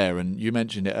group there. And you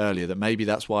mentioned it earlier that maybe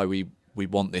that's why we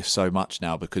want this so much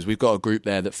now, because we've got a group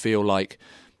there that feel like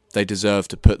they deserve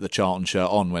to put the Charlton shirt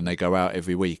on when they go out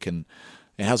every week, and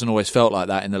it hasn't always felt like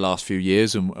that in the last few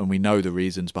years, and we know the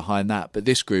reasons behind that. But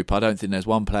this group, I don't think there's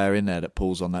one player in there that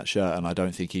pulls on that shirt, and I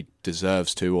don't think he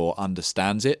deserves to or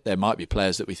understands it. There might be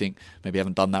players that we think maybe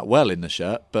haven't done that well in the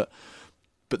shirt, but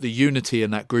the unity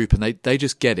in that group, and they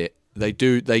just get it. They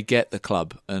get the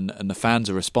club, and the fans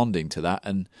are responding to that,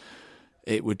 and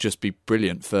it would just be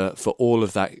brilliant for all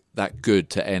of that good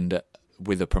to end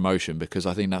with a promotion, because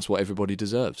I think that's what everybody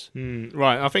deserves.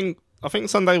 Right, I think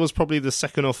Sunday was probably the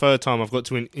second or third time I've got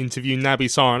to interview Nabby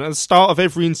Sarr, and at the start of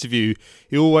every interview,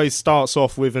 he always starts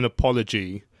off with an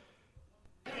apology.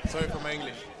 Sorry for my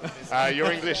English.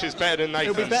 Your English is better than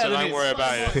Nathan's, better so than don't his. worry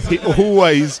about it.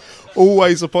 He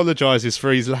always apologises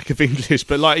for his lack of English,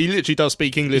 but like he literally does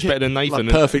speak English better than Nathan.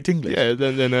 Like perfect English. Yeah,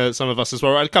 than some of us as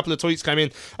well. Right, a couple of tweets came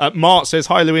in. Mark says,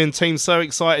 "Hi Lewin, team so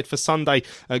excited for Sunday.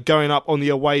 Going up on the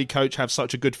away coach, have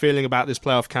such a good feeling about this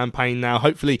playoff campaign now.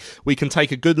 Hopefully we can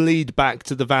take a good lead back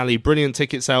to the Valley. Brilliant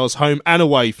ticket sales, home and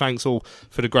away. Thanks all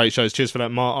for the great shows." Cheers for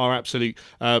that, Mark. Our absolute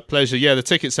pleasure. Yeah, the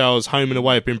ticket sales, home and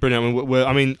away, have been brilliant.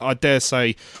 I mean, I dare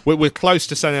say we're close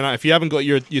to selling out. If you haven't got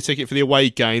your ticket for the away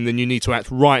game, then you need to act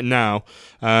right now.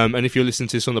 And if you're listening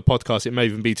to this on the podcast, it may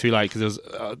even be too late because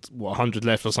there's 100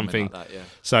 left or something. Like that, yeah.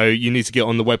 So you need to get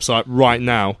on the website right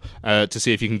now to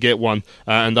see if you can get one.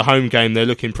 And the home game, they're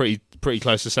looking pretty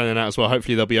close to selling out as well.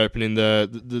 Hopefully they'll be opening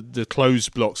the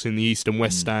closed blocks in the east and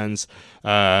west stands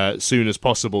soon as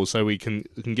possible, so we can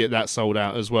get that sold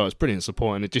out as well. It's brilliant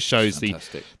support, and it just shows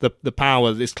the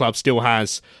power that this club still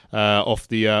has off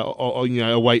the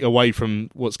away from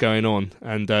what's going on,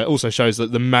 and also shows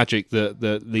that the magic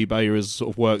that Lee Bayer has sort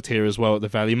of worked here as well at the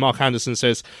Valley. Mark Anderson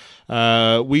says,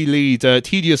 "We lead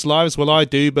tedious lives, well I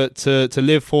do, but to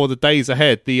live for the days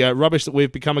ahead. The rubbish that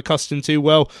we've become accustomed to,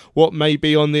 well, what may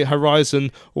be on the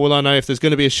horizon, all I know, if there's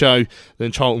going to be a show,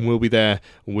 then Charlton will be there,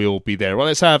 we'll be there." Well,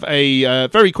 let's have a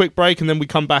very quick break, and then we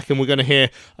come back and we're going to hear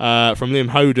from Liam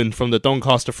Hoden from the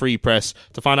Doncaster Free Press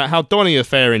to find out how Donny are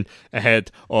faring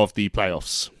ahead of the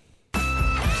playoffs.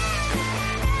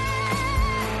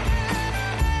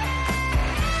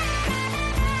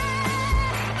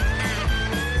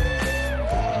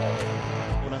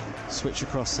 Switch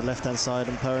across the left-hand side,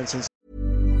 and Purrington.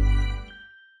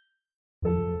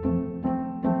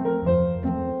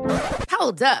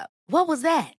 Hold up. What was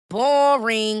that?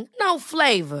 Boring. No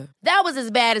flavor. That was as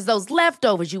bad as those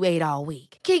leftovers you ate all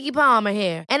week. Keke Palmer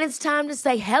here, and it's time to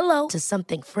say hello to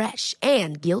something fresh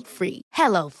and guilt-free.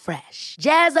 Hello Fresh.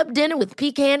 Jazz up dinner with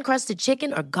pecan-crusted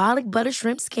chicken or garlic butter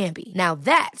shrimp scampi. Now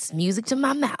that's music to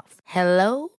my mouth.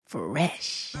 Hello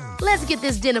Fresh. Let's get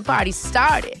this dinner party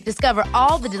started. Discover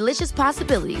all the delicious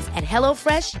possibilities at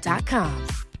HelloFresh.com.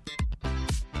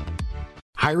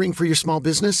 Hiring for your small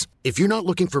business? If you're not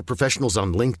looking for professionals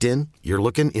on LinkedIn, you're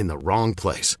looking in the wrong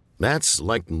place. That's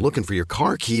like looking for your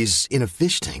car keys in a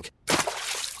fish tank.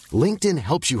 LinkedIn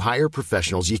helps you hire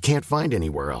professionals you can't find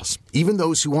anywhere else, even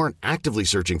those who aren't actively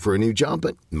searching for a new job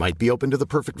but might be open to the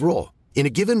perfect role. In a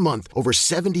given month, over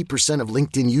 70% of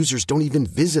LinkedIn users don't even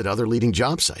visit other leading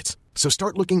job sites. So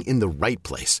start looking in the right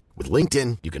place. With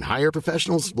LinkedIn, you can hire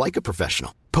professionals like a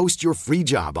professional. Post your free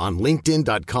job on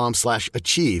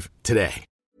linkedin.com/achieve today.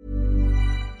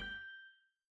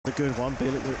 A good one, but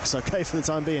it looks okay for the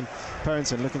time being.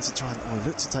 Purrington looking to try and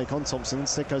look to take on Thompson.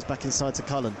 Instead goes back inside to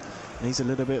Cullen. Needs a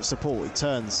little bit of support. He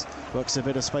turns, works a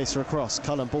bit of space for a cross.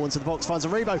 Cullen, ball into the box, finds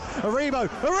Aribo! Yeah!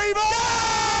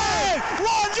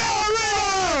 1-0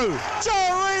 Aribo! Joe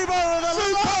Aribo with a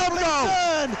lovely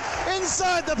turn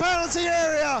inside the penalty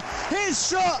area. His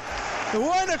shot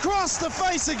went across the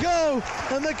face of goal,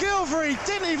 and McGilvery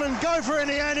didn't even go for it in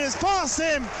the end. It was past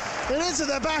him and into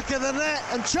the back of the net,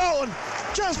 and Charlton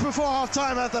just before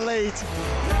half-time had the lead.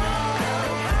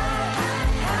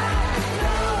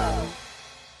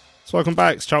 So welcome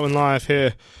back, it's Charlton Live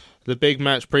here. The big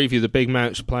match preview, the big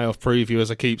match playoff preview, as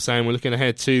I keep saying. We're looking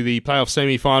ahead to the playoff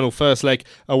semi-final, first leg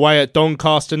away at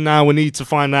Doncaster. Now we need to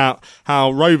find out how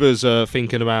Rovers are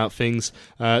thinking about things.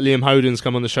 Liam Hoden's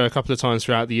come on the show a couple of times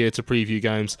throughout the year to preview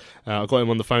games. I got him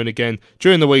on the phone again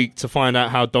during the week to find out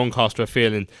how Doncaster are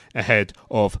feeling ahead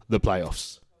of the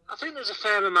playoffs. I think there's a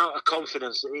fair amount of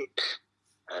confidence.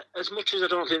 As much as I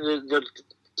don't think they'll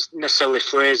necessarily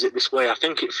phrase it this way, I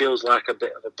think it feels like a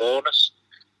bit of a bonus.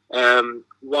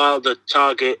 While the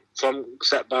target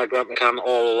set by Grant McCann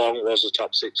all along was a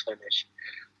top six finish,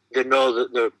 they know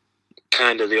that they're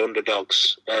kind of the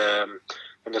underdogs, and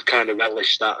they've kind of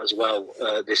relished that as well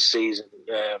this season.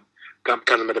 Grant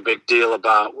McCann made a big deal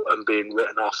about them being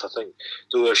written off. I think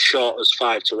they were as short as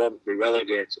 5-1 to be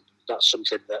relegated. That's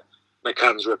something that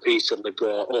McCann's repeatedly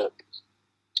brought up.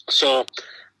 So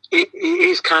it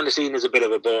is kind of seen as a bit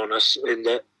of a bonus in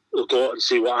that they'll go out and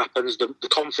see what happens. They're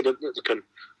confident that they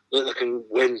can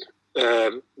win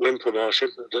promotion,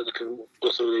 that they can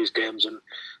go through these games and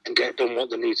get done what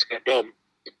they need to get done.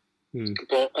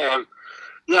 But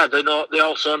they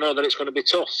also know that it's going to be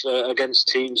tough against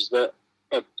teams that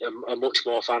are much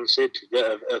more fancied,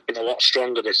 that have been a lot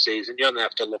stronger this season. You only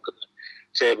have to look at the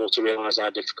table to realise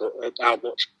how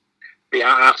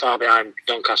far behind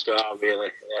Doncaster are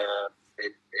really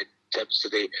in terms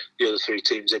of the other three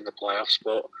teams in the playoffs.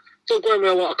 But still going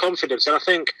with a lot of confidence, and I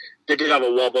think they did have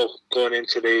a wobble going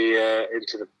into the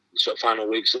sort of final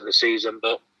weeks of the season.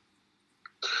 But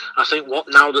I think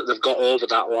now that they've got over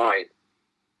that line,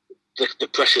 the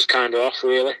pressure's kind of off,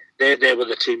 really. They were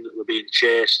the team that were being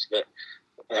chased, that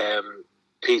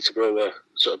Peterborough were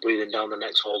sort of breathing down the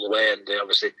necks all the way, and they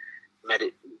obviously made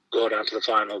it go down to the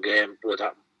final game with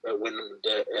that win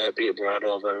Peterborough had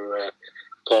over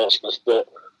Portsmouth. But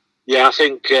yeah, I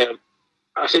think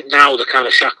now the kind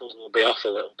of shackles will be off a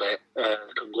little bit. They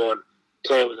can go and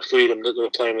play with the freedom that they were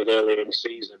playing with earlier in the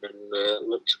season, and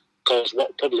look to cause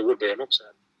what probably would be an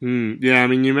upset. Yeah, I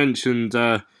mean, you mentioned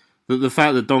the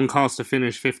fact that Doncaster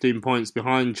finished 15 points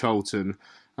behind Charlton.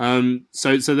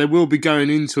 So they will be going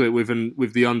into it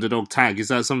with the underdog tag. Is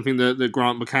that something that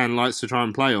Grant McCann likes to try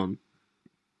and play on?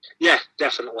 Yeah,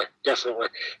 definitely.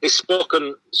 He's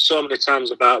spoken so many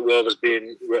times about Rovers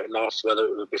being written off, whether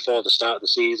it was before the start of the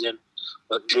season,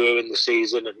 or during the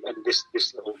season, and this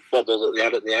little bubble that they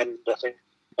had at the end. I think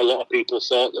a lot of people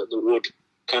thought that they would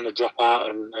kind of drop out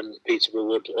and Peterborough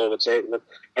would overtake them.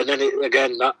 And then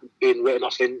that being written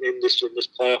off in this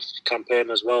playoff campaign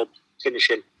as well,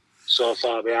 finishing so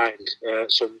far behind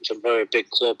some very big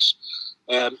clubs.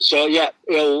 So yeah,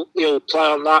 he'll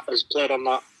play on that, has played on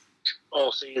that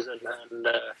all season, and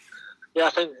I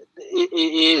think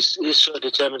he is sort of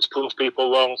determined to prove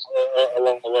people wrong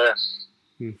along the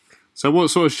way. So what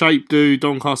sort of shape do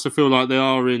Doncaster feel like they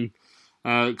are in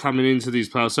coming into these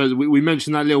playoffs? So we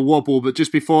mentioned that little wobble, but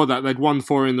just before that they'd won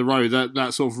 4 in the row,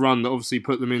 that sort of run that obviously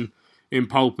put them in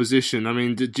pole position. I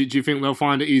mean, do you think they'll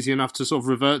find it easy enough to sort of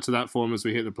revert to that form as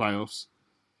we hit the playoffs?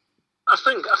 I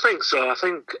think so. I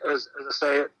think, as I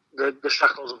say, the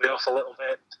shackles will be off a little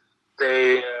bit.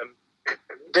 They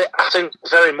I think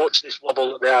very much this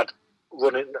wobble that they had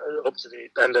running up to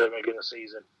the end of the regular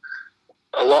season,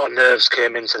 a lot of nerves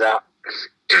came into that.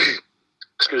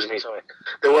 Excuse me, sorry.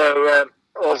 They were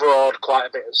overawed quite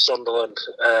a bit at Sunderland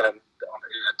in a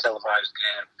televised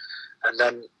game, and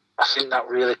then I think that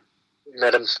really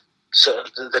made them sort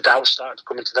of the doubts started to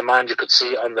come into their mind. You could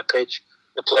see it on the pitch.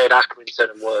 They played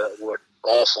Accrington and were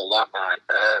awful that night.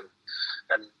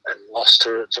 And lost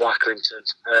to Accrington.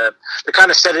 They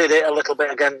kind of steadied it a little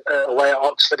bit again away at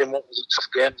Oxford in what was a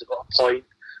tough game. They got a point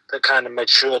that kind of made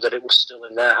sure that it was still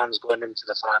in their hands going into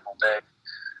the final day.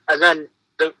 And then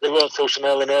they rode through some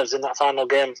early nerves in that final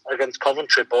game against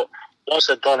Coventry, but once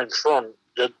they'd gone in front,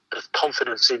 the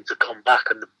confidence seemed to come back,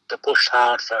 and they pushed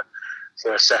hard for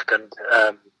a second,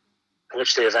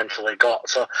 which they eventually got.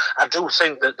 So I do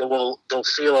think that they'll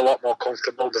feel a lot more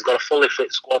comfortable. They've got a fully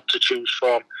fit squad to choose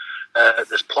from.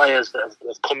 There's players that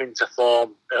have come into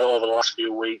form over the last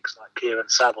few weeks, like Kieran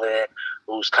Sadlier,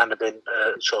 who's kind of been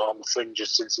sort of on the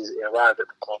fringes since he arrived at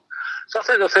the club. So I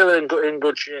think they're feeling in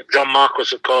good shape. John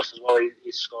Marquis, of course, as well.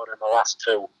 He's scored in the last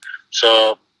 2.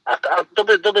 So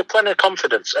there'll be plenty of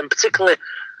confidence, and particularly,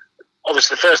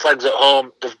 obviously, the first legs at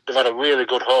home. They've had a really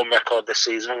good home record this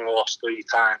season. Only lost 3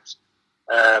 times.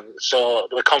 So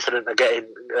they're confident of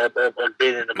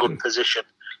being in a good position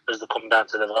as they come down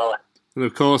to the Valley. And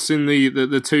of course, in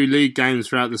the 2 league games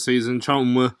throughout the season,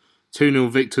 Charlton were 2-0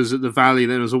 victors at the Valley.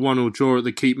 Then there was a 1-1 draw at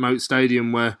the Keep Moat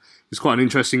Stadium, where it was quite an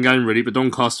interesting game, really. But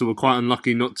Doncaster were quite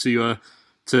unlucky not to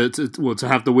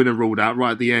have the winner ruled out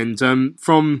right at the end.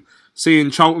 From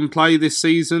seeing Charlton play this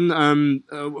season,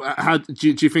 how do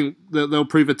you think that they'll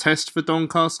prove a test for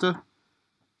Doncaster?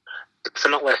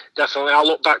 Definitely. I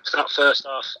look back to that first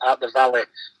half at the Valley.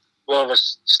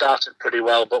 Rovers started pretty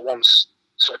well, but once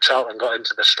sort of Charlton got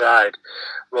into the stride,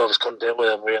 Rovers couldn't deal with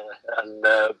them really,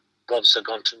 and once they'd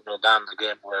gone 2-0 down, the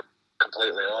game were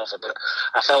completely over. But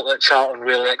I felt that Charlton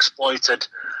really exploited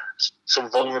some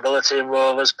vulnerability in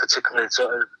Rovers, particularly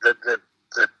sort of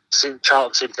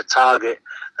Charlton seemed to target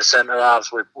the centre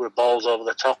halves with balls over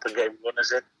the top and getting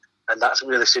runners in, and that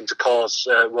really seemed to cause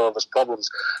Rovers problems.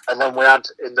 And then we had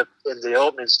in the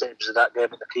opening stages of that game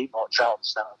at the Keepmoat, Charlton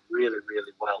started really,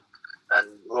 really well, and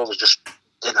Rovers just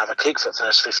didn't have a kick for the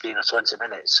first 15 or 20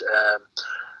 minutes.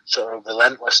 Sort of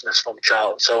relentlessness from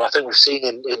Charlton. So I think we've seen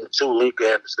in the 2 league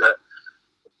games that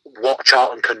what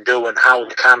Charlton can do and how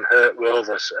they can hurt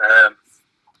Rovers.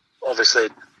 Obviously,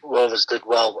 Rovers did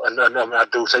well, and I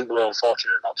do think they were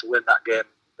unfortunate not to win that game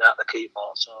at the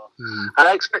Keepmoat. So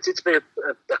I expect it to be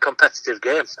a competitive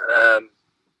game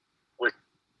with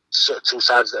sort of 2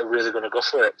 sides that are really going to go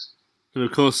for it. And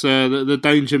of course, the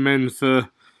danger men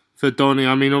for Donny.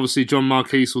 I mean, obviously, John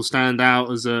Marquis will stand out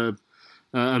as a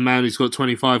man who's got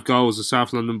 25 goals, a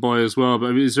South London boy as well.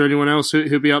 But is there anyone else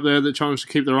who'll be up there that Charlton should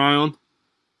keep their eye on?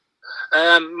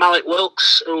 Malik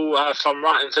Wilkes, who, if I'm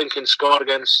right in thinking, scored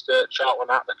against Charlton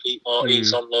at the Keepmoat.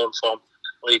 He's on loan from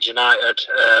Leeds United.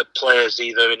 Plays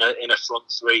either in a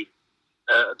front 3,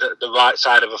 the right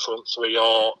side of a front 3,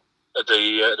 or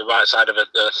the right side of a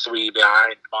 3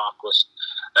 behind Marquis.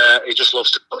 He just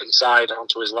loves to cut inside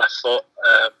onto his left foot.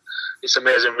 It's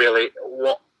amazing, really,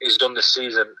 what he's done this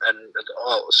season, and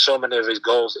so many of his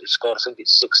goals that he's scored, I think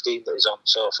it's 16 that he's on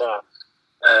so far,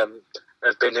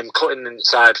 have been him cutting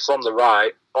inside from the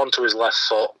right onto his left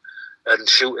foot and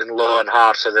shooting low and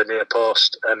hard for the near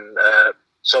post. And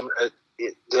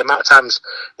the amount of times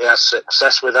he has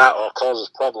success with that or causes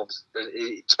problems,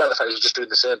 despite the fact he's just doing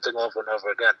the same thing over and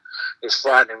over again, it's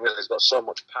frightening. Really, he's got so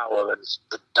much power and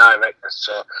the directness.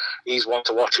 So he's one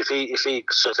to watch. If he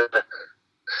sort of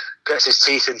gets his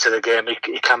teeth into the game,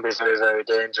 he can be very, very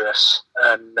dangerous.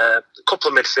 And a couple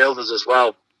of midfielders as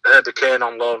well. Herbie Kane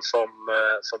on loan from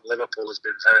Liverpool has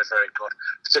been very, very good,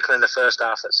 particularly in the first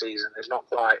half of the season. He's not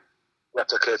quite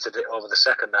replicated it over the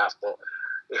second half, but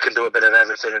he can do a bit of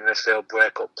everything in midfield,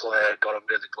 break up play, got a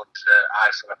really good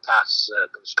eye for a pass,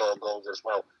 can score goals as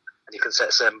well. And you can say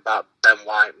the same about Ben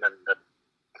Whiteman, the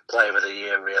player of the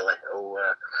year, really, who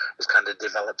has kind of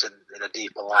developed in a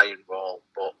deeper lying role,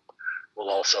 but will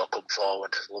also come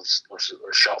forward, loves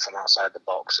a shot from outside the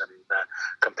box, and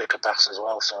can pick a pass as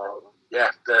well. So,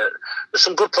 yeah, there's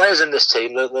some good players in this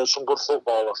team. There's some good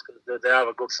footballers. They are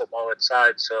a good footballing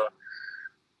side, so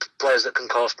players that can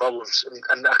cause problems.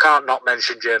 And I can't not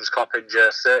mention James Coppinger,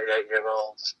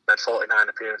 38-year-old, made 49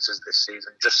 appearances this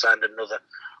season, just signed another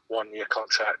one-year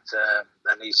contract,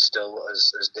 and he's still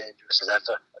as dangerous as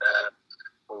ever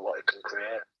with what he can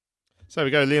create. So we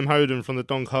go, Liam Hoden from the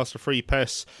Doncaster Free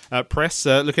Press.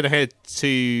 Looking ahead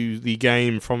to the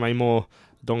game from a more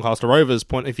Doncaster Rovers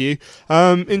point of view.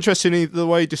 Interestingly, the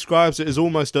way he describes it is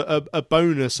almost a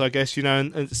bonus, I guess,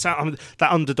 and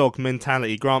that underdog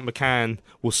mentality. Grant McCann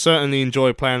will certainly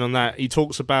enjoy playing on that. He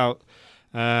talks about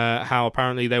how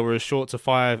apparently they were as short to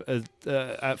 5 at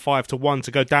 5-1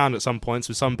 to go down at some points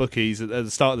with some bookies at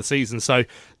the start of the season. So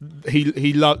he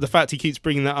the fact he keeps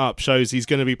bringing that up shows he's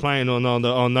going to be playing on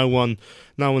no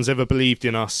one's ever believed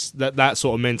in us, that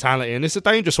sort of mentality, and it's a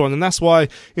dangerous one. And that's why,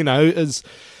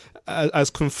 as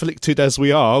conflicted as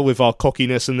we are with our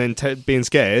cockiness and then being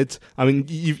scared, I mean,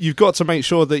 you've got to make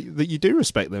sure that you do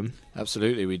respect them.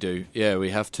 Absolutely, we do. Yeah, we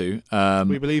have to.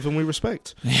 We believe and we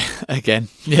respect. Again,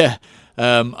 yeah.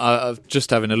 I'm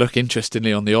just having a look,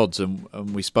 interestingly, on the odds,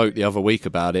 and we spoke the other week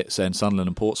about it, saying Sunderland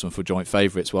and Portsmouth were joint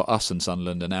favourites. Well, us and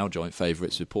Sunderland are now joint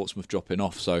favourites, with Portsmouth dropping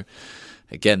off. So,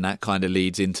 again, that kind of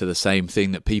leads into the same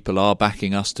thing, that people are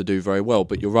backing us to do very well.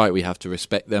 But you're right, we have to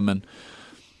respect them. And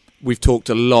we've talked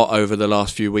a lot over the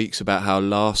last few weeks about how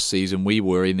last season we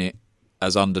were in it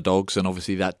as underdogs, and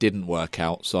obviously that didn't work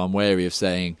out. So I'm wary of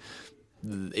saying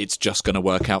it's just going to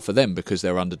work out for them because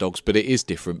they're underdogs. But it is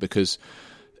different because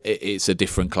it's a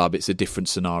different club, it's a different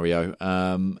scenario.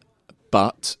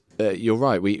 But you're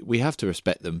right, we have to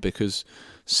respect them, because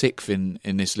 6th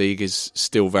in this league is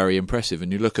still very impressive.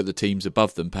 And you look at the teams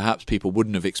above them, perhaps people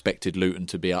wouldn't have expected Luton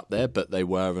to be up there, but they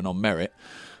were, and on merit.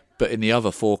 But in the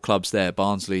other 4 clubs there,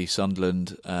 Barnsley,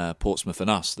 Sunderland, Portsmouth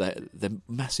and us, they're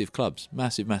massive clubs,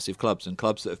 massive clubs, and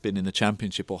clubs that have been in the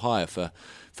Championship or higher for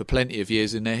plenty of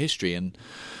years in their history. And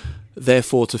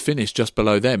therefore, to finish just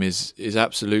below them is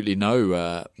absolutely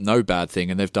no bad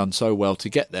thing, and they've done so well to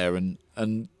get there,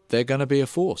 and they're going to be a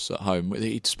force at home.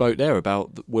 He spoke there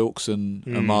about Wilkes and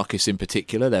Marcus in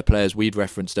particular. They're players we'd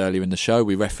referenced earlier in the show.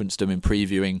 We referenced them in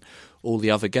previewing all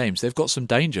the other games. They've got some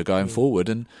danger going forward,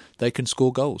 and they can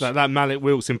score goals. That Malik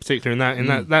Wilkes in particular,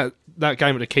 that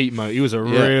game at the Keepmoat, he was a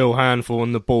real handful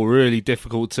on the ball, really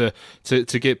difficult to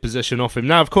get possession off him.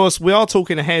 Now, of course, we are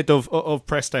talking ahead of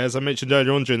press day, as I mentioned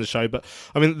earlier on during the show, but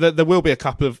I mean, there will be a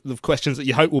couple of questions that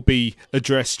you hope will be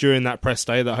addressed during that press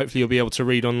day that hopefully you'll be able to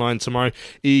read online tomorrow.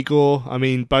 Igor, I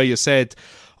mean, Bowyer said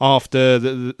after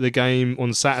the game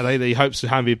on Saturday that he hopes to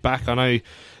have him back. I know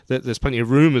that there's plenty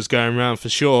of rumours going around for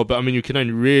sure, but I mean, you can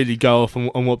only really go off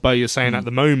on what Bowyer's saying at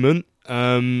the moment.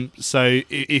 So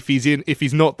if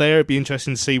he's not there, it'd be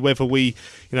interesting to see whether we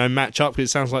match up. It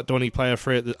sounds like Donny play a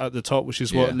 3 at the top, which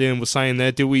is what Liam was saying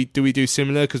there. Do we do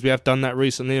similar, because we have done that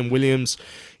recently, and Williams,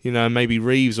 maybe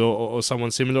Reeves or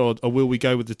someone similar, or will we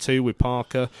go with the 2 with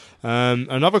Parker?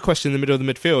 Another question in the middle of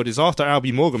the midfield is, after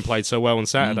Albie Morgan played so well on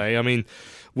Saturday, I mean,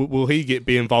 will he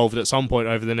be involved at some point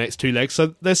over the next 2 legs?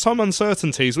 So there's some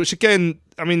uncertainties, which again,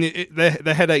 I mean,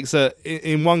 the headaches are,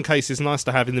 in one case, it's nice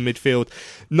to have in the midfield.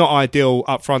 Not ideal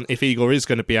up front if Igor is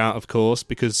going to be out, of course,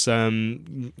 because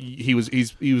he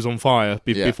was on fire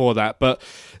before that. But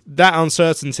that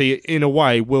uncertainty, in a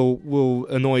way, will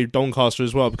annoy Doncaster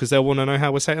as well, because they'll want to know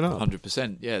how we're setting up.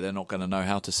 100%. Yeah, they're not going to know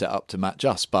how to set up to match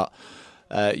us, but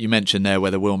you mentioned there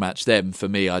whether we'll match them. For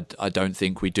me, I don't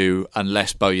think we do,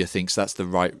 unless Bowyer thinks that's the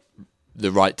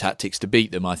right tactics to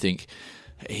beat them. I think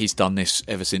he's done this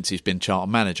ever since he's been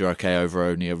Charlton manager, okay, over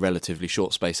only a relatively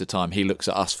short space of time. He looks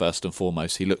at us first and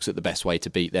foremost. He looks at the best way to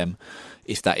beat them.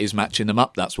 If that is matching them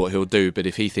up, that's what he'll do. But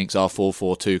if he thinks our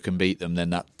 4-4-2 can beat them,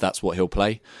 then that's what he'll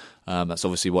play. That's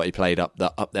obviously what he played up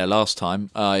there last time.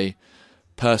 I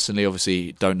personally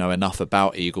obviously don't know enough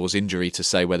about Igor's injury to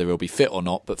say whether he'll be fit or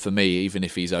not, but for me, even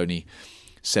if he's only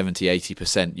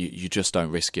 70-80%, you just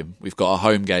don't risk him. We've got a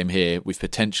home game here. We've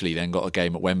potentially then got a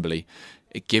game at Wembley.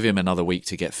 Give him another week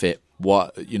to get fit.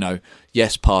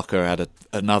 Yes, Parker had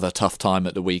another tough time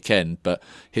at the weekend, but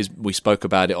we spoke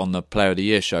about it on the Player of the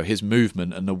Year show. His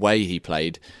movement and the way he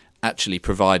played actually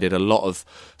provided a lot of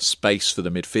space for the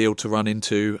midfield to run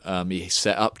into. He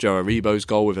set up Joe Aribo's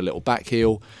goal with a little back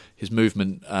heel. His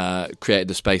movement created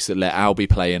the space that let Albie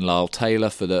play in Lyle Taylor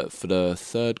for the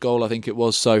third goal, I think it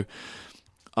was. So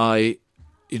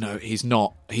he's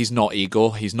not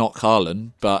Igor, he's not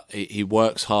Carlin, but he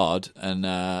works hard, and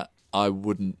I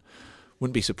wouldn't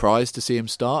be surprised to see him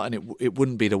start, and it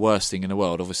wouldn't be the worst thing in the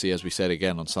world. Obviously, as we said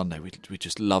again on Sunday, we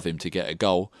just love him to get a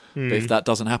goal. But if that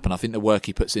doesn't happen, I think the work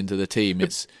he puts into the team,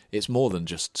 it's more than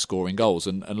just scoring goals,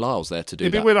 and Lyle's there to do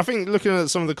that. Weird. I think looking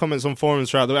at some of the comments on forums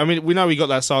throughout we know he got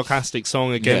that sarcastic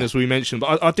song again, as we mentioned,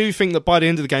 but I do think that by the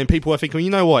end of the game, people are thinking, well,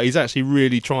 you know what, he's actually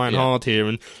really trying hard here,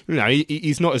 and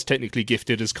he's not as technically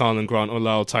gifted as Carlin Grant or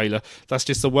Lyle Taylor. That's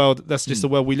just the world. That's just the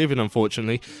world we live in,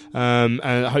 unfortunately.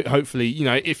 And hopefully,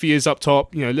 if he is up top,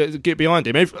 get behind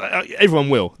him. Everyone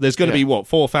will. There's going to be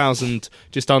 4,000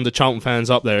 just under Charlton fans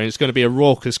up there, and it's going to be a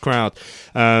raucous crowd.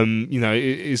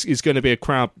 It's going to be a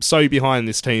crowd so behind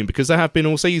this team because they have been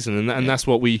all season, and that's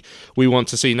what we want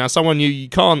to see. Now, someone you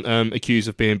can't accuse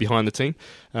of being behind the team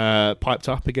piped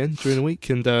up again during the week,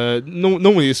 and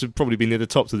normally this would probably be near the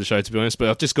top of the show, to be honest, but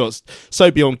I've just got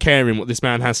so beyond caring what this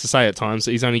man has to say at times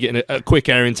that he's only getting a quick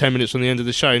air in 10 minutes from the end of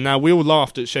the show. Now, we all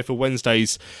laughed at Sheffield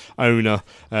Wednesday's owner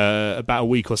about a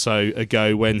week or so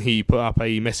ago when he put up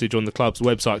a message on the club's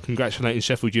website congratulating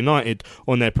Sheffield United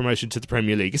on their promotion to the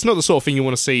Premier League. It's not the sort of thing you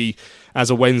want to see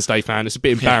as a Wednesday fan. It's a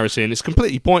bit embarrassing. It's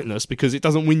completely pointless because it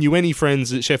doesn't win you any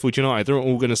friends at Sheffield United. They're not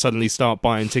all going to suddenly start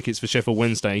buying tickets for Sheffield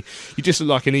Wednesday. You just look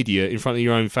like an idiot in front of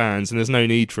your own fans, and there's no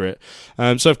need for it.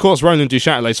 So of course Roland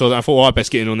Duchâtelet saw that. I thought, I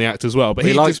best get in on the act as well. But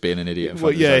he likes being an idiot in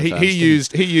front of his own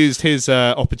fans. He used his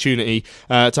opportunity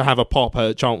to have a pop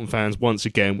at Charlton fans once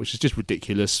again, which is just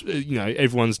ridiculous.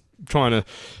 Everyone's trying to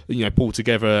pull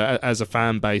together as a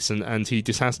fan base, and he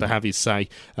just has to have his say.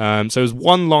 So there's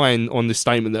one line on this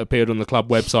statement that appeared on the club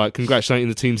website congratulating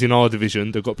the teams in our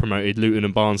division that got promoted, Luton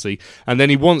and Barnsley, and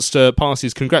then he wants to pass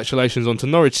his congratulations on to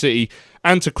Norwich City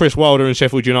and to Chris Wilder and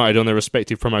Sheffield United on their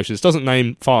respective promotions. Doesn't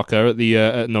name Farker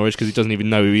at Norwich because he doesn't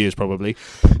even know who he is, probably.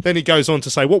 Then he goes on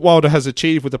to say what Wilder has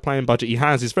achieved with the playing budget he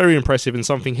has is very impressive and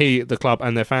something he, the club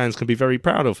and their fans can be very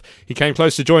proud of. He came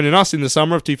close to joining us in the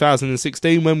summer of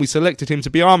 2016 when we selected him to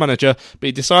be our manager, but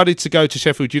he decided to go to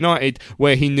Sheffield United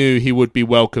where he knew he would be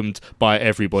welcomed by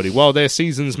everybody. While their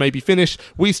seasons may be finished,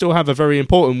 we still have a very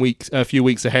important few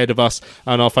weeks ahead of us,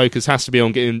 and our focus has to be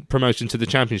on getting promotion to the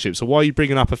Championship. So why are you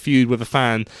bringing up a feud with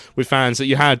fans that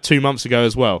you had 2 months ago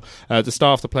as well? The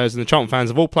staff, the players and the Charlton fans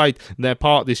have all played their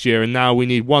part this year, and now we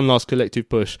need one last collective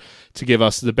push to give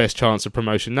us the best chance of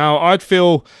promotion. Now, I'd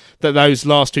feel that those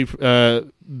last two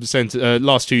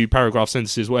paragraph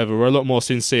sentences, whatever, were a lot more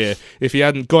sincere if he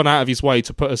hadn't gone out of his way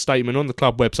to put a statement on the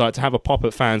club website to have a pop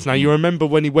at fans. Now, you remember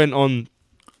when he went on,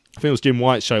 I think it was Jim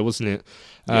White's show, wasn't it?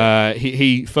 Yeah.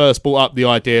 He first brought up the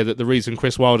idea that the reason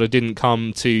Chris Wilder didn't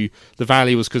come to the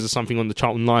Valley was because of something on the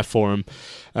Charlton Life forum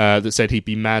that said he'd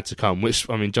be mad to come, which,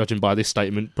 I mean, judging by this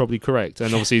statement, probably correct.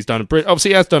 And obviously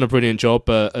he has done a brilliant job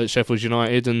at Sheffield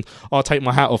United, and I'll take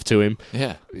my hat off to him.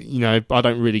 Yeah, I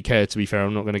don't really care, to be fair.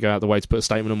 I'm not going to go out of the way to put a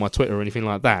statement on my Twitter or anything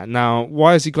like that. Now,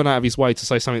 why has he gone out of his way to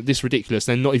say something this ridiculous,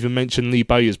 then not even mention Lee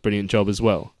Bowyer's brilliant job as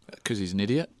well? Because he's an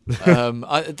idiot.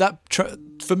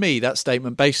 For me, that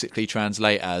statement basically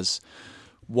translates as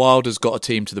Wilder's got a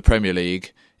team to the Premier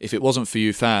League. If it wasn't for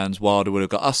you fans, Wilder would have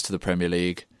got us to the Premier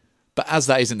League. But as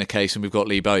that isn't the case, and we've got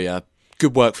Lee Bowyer,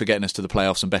 good work for getting us to the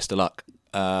playoffs and best of luck.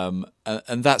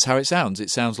 And that's how it sounds. It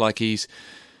sounds like he's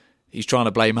trying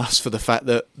to blame us for the fact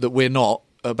that we're not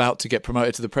about to get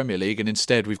promoted to the Premier League, and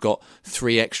instead we've got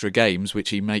 3 extra games, which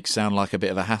he makes sound like a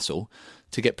bit of a hassle,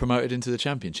 to get promoted into the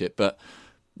Championship. But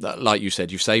like you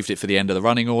said, you've saved it for the end of the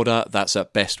running order. That's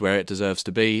at best where it deserves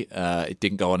to be. It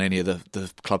didn't go on any of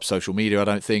the club's social media, I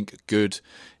don't think. Good.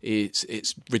 It's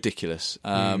ridiculous.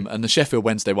 And the Sheffield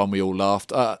Wednesday one, we all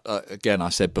laughed. Again, I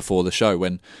said before the show,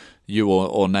 when you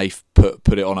or Nath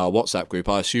put it on our WhatsApp group,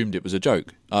 I assumed it was a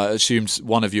joke. I assumed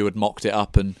one of you had mocked it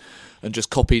up and and just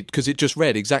copied, because it just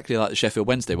read exactly like the Sheffield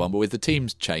Wednesday one, but with the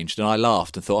teams changed, and I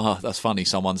laughed and thought, that's funny,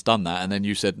 someone's done that, and then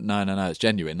you said, no, it's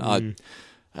genuine. I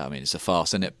mean, it's a farce,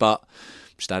 isn't it? But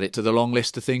just add it to the long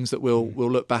list of things that we'll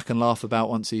look back and laugh about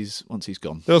once he's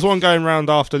gone. There was one going round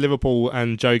after Liverpool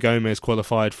and Joe Gomez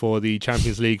qualified for the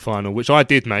Champions League final, which I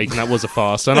did make, and that was a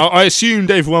farce. And I assumed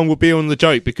everyone would be on the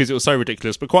joke because it was so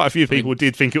ridiculous, but quite a few people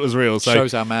did think it was real. So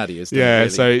shows how mad he is. Yeah,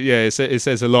 really. It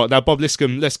says a lot. Now, Bob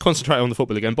Liscombe, let's concentrate on the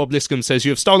football again. Bob Liscombe says,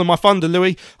 "You have stolen my thunder,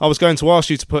 Louis. I was going to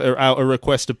ask you to put out a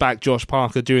request to back Josh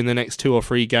Parker during the next 2 or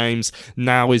 3 games.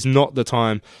 Now is not the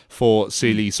time for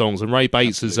silly songs." And Ray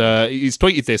Bates has he's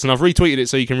tweeted this, and I've retweeted it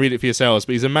so you can read it for yourselves,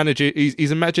 but he's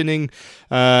imagining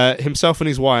himself and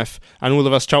his wife and all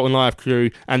of us Charlton Live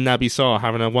crew and Naby Sarr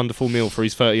having a wonderful meal for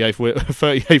his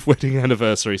 38th wedding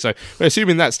anniversary. So we're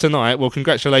assuming that's tonight. Well,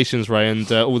 congratulations, Ray,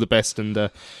 and all the best, and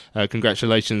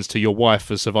congratulations to your wife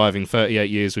for surviving 38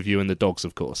 years with you and the dogs,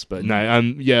 of course. But no,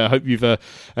 I hope you've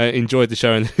enjoyed the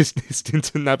show and listening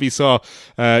to Naby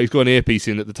Sarr. He's got an earpiece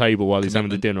in at the table while he's having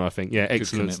the dinner, I think. Yeah,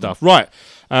 excellent stuff. Right,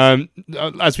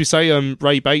 as we say,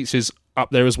 Ray Bates is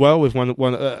up there as well with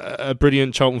a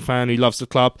brilliant Charlton fan who loves the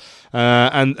club,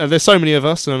 and there's so many of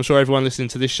us, and I'm sure everyone listening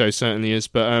to this show certainly is,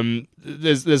 but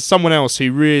there's someone else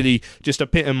who really just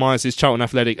epitomises Charlton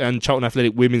Athletic and Charlton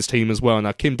Athletic women's team as well.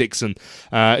 Now, Kim Dixon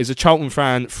is a Charlton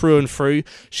fan through and through.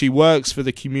 She works for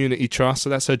the Community Trust, so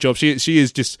that's her job. She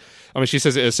is just, I mean, she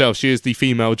says it herself, she is the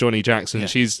female Johnny Jackson. Yeah.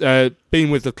 She's been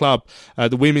with the club,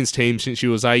 the women's team, since she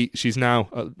was 8. She's now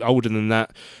older than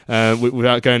that,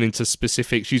 without going into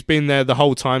specifics. She's been there the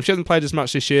whole time. She hasn't played as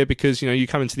much this year because, you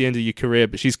come into the end of your career,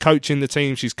 but she's coaching the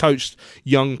team. She's coached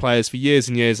young players for years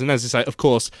and years, and as I say, of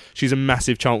course, she's a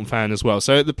massive Charlton fan as well.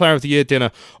 So at the Player of the Year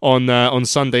dinner on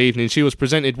Sunday evening, she was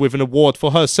presented with an award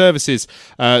for her services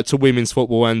to women's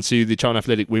football and to the Charlton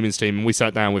Athletic women's team, and we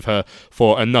sat down with her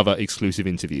for another exclusive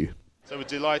interview. So we're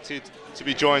delighted to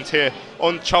be joined here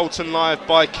on Charlton Live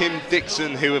by Kim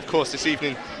Dixon, who, of course, this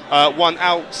evening won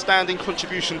Outstanding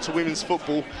Contribution to Women's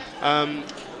Football.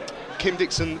 Kim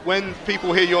Dixon, when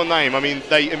people hear your name, I mean,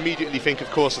 they immediately think, of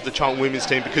course, of the Charlton women's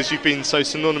team because you've been so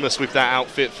synonymous with that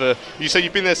outfit for. You say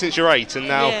you've been there since you're 8, and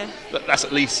now that's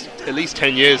at least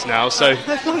 10 years now. So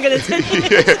longer than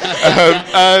 10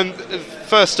 years.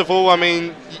 First of all, I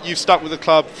mean, you've stuck with the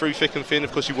club through thick and thin.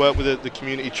 Of course, you work with the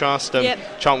Community Trust,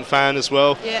 Charlton fan as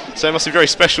well. Yep. So it must be very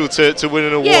special to win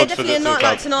an award for the club. Yeah, definitely a night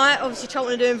like tonight. Obviously,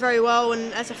 Charlton are doing very well,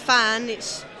 and as a fan,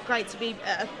 it's great to be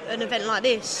at an event like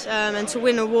this, and to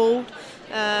win an award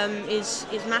is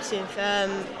massive.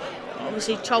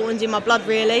 Obviously, Charlton's in my blood,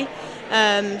 really,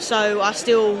 so I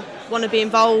still want to be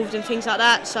involved and things like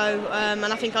that. So, and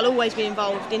I think I'll always be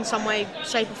involved in some way,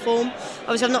 shape or form.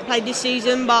 Obviously, I've not played this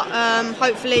season, but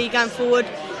hopefully going forward,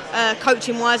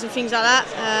 coaching-wise and things like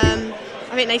that,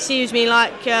 I think they see me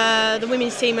like the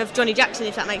women's team of Johnny Jackson,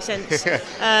 if that makes sense.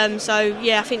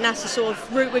 I think that's the sort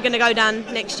of route we're going to go down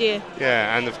next year.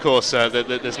 Yeah, and of course,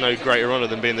 there's no greater honour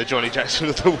than being the Johnny Jackson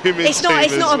of the women's team.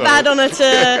 It's not a bad honour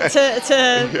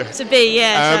to be.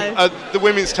 The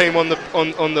women's team on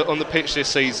the pitch this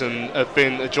season have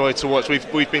been a joy to watch.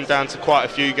 We've been down to quite a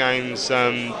few games,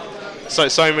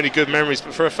 so many good memories.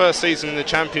 But for a first season in the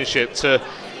Championship to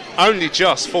only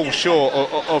just fall short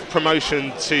of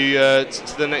promotion to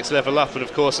the next level up, and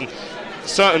of course, and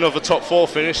certain of a top 4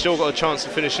 finish, still got a chance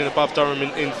of finishing above Durham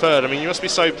in 3rd. I mean, you must be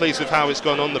so pleased with how it's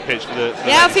gone on the pitch.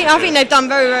 I think they've done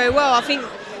very, very well. I think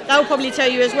they'll probably tell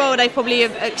you as well, they probably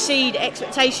exceed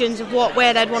expectations of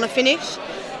where they'd want to finish.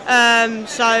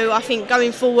 So I think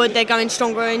going forward, they're going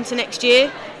stronger into next year,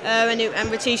 and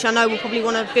Ratisha, I know, will probably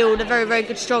want to build a very, very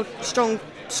good, strong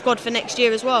squad for next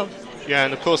year as well. Yeah,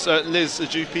 and of course, Liz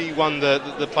Ajupi won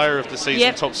the Player of the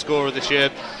Season, top scorer this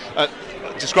year.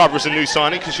 Describe her as a new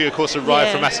signing because she, of course,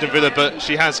 arrived from Aston Villa, but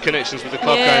she has connections with the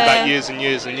club going back years and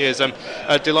years and years. I'm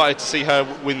delighted to see her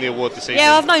win the award this season.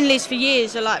 Yeah, I've known Liz for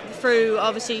years, through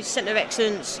obviously Centre of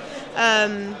Excellence.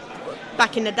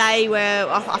 Back in the day, where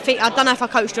I don't know if I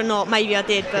coached or not, maybe I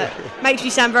did, but makes me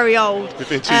sound very old. We've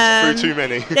been through too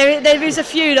many. there is a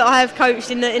few that I have coached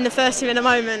in the first team at the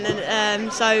moment, and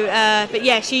but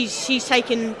yeah, she's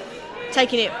taken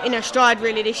it in her stride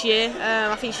really this year.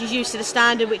 I think she's used to the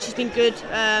standard, which has been good.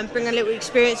 Bring a little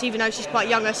experience, even though she's quite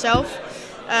young herself.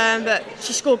 But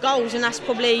she scored goals, and that's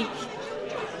probably,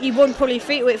 you wouldn't probably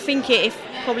think it if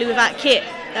probably without Kit.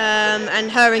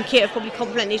 And her and Kit have probably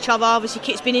complemented each other. Obviously,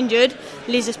 Kit's been injured.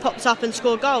 Liz has popped up and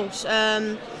scored goals.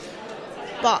 I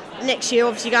But next year,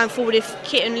 obviously going forward, if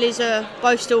Kit and Liz are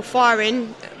both still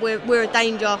firing, we're a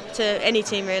danger to any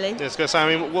team, really. Yeah, I was going to say,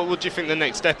 I mean, what do you think the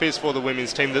next step is for the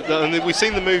women's team? And we've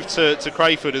seen the move to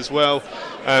Crayford as well.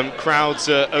 Crowds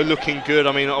are looking good.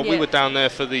 I mean, we were down there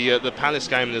for the Palace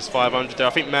game, and there's 500 there. I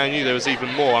think Man U there was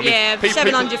even more. I mean,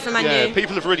 700 for Man U. Yeah,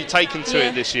 people have really taken to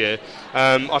it this year.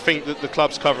 I think that the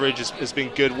club's coverage has been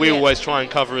good. We always try and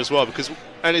cover as well,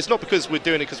 and it's not because we're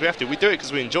doing it because we have to. We do it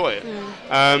because we enjoy it.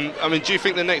 I mean, do you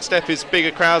think the next step is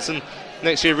bigger crowds and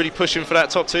next year really pushing for that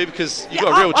top two? Because you've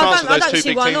got a real chance with those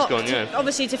two big teams gone.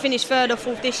 Obviously, to finish third or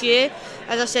fourth this year,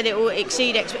 as I said, it will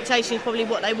exceed expectations. Probably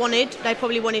what they wanted. They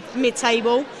probably wanted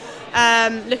mid-table.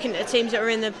 Looking at the teams that are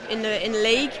in the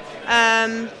league.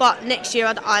 But next year,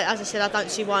 as I said, I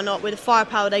don't see why not. With the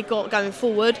firepower they got going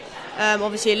forward,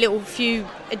 obviously a few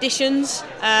additions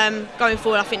going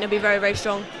forward, I think they'll be very, very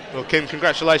strong. Well, Kim,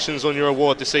 congratulations on your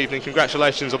award this evening.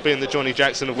 Congratulations on being the Johnny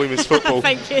Jackson of women's football.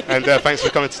 Thank you. And thanks for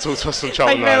coming to talk to us on Charlton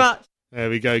Thank you very Live. much. There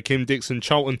we go, Kim Dixon,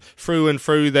 Charlton through and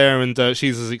through there, and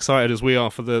she's as excited as we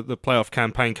are for the playoff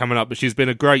campaign coming up. But she's been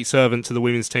a great servant to the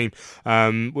women's team.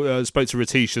 Spoke to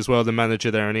Ratish as well, the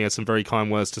manager there, and he had some very kind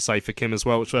words to say for Kim as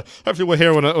well, which hopefully we'll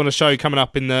hear on a show coming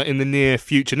up in the near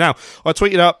future. Now, I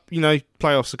tweeted up,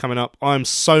 playoffs are coming up. I'm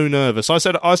so nervous. I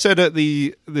said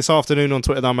this afternoon on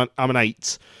Twitter that I'm an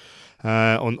 8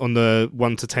 on the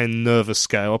 1 to 10 nervous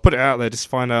scale. I put it out there just to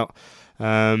find out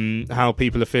how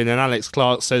people are feeling. And Alex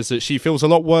Clark says that she feels a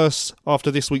lot worse after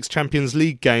this week's Champions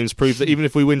League games prove that even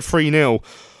if we win 3-0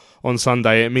 on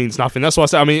Sunday, it means nothing. That's why I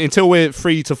said, I mean, until we're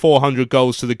 300 to 400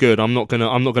 goals to the good, I'm not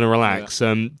gonna relax.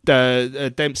 Yeah.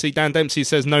 Dan Dempsey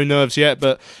says no nerves yet,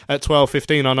 but at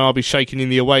 12:15 I know I'll be shaking in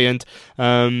the away end.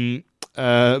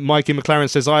 Mikey McLaren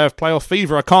says, I have playoff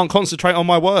fever. I can't concentrate on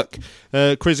my work.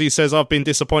 Crizzy says, I've been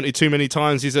disappointed too many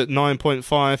times. He's at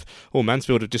 9.5. Oh,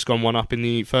 Mansfield have just gone one up in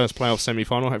the first playoff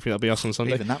semi-final. Hopefully that'll be us on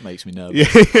Sunday. Even that makes me nervous.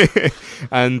 Yeah.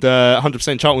 And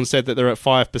 100% Charlton said that they're at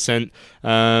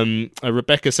 5%.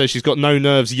 Rebecca says she's got no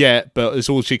nerves yet, but it's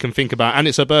all she can think about. And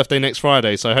it's her birthday next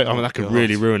Friday, so that could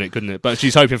really ruin it, couldn't it? But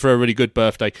she's hoping for a really good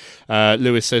birthday.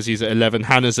 Lewis says he's at 11.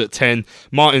 Hannah's at 10.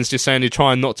 Martin's just saying he's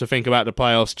trying not to think about the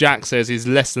playoffs. Jack says he's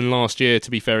less than last year.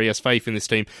 To be fair, he has faith in this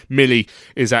team. Millie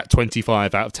is at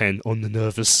 25 out of 10 on the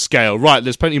nervous scale. Right,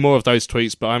 there's plenty more of those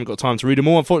tweets, but I haven't got time to read them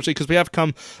all, unfortunately, because we have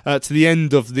come to the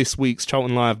end of this week's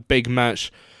Charlton Live Big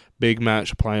Match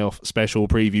playoff special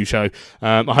preview show.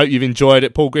 I hope you've enjoyed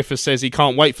it. Paul Griffiths says he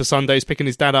can't wait for Sundays, picking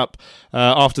his dad up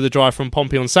after the drive from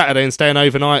Pompey on Saturday and staying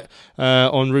overnight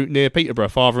en route near Peterborough.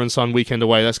 Father and son weekend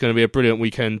away. That's going to be a brilliant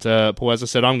weekend, Paul. As I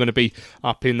said, I'm going to be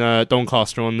up in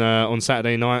Doncaster on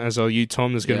Saturday night, as are you,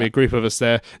 Tom. There's going to be a group of us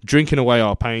there drinking away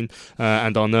our pain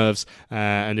and our nerves,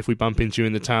 and if we bump into you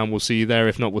in the town, we'll see you there.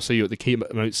 If not, we'll see you at the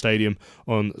Keepmoat Stadium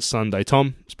on Sunday.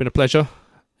 Tom, it's been a pleasure.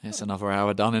 It's another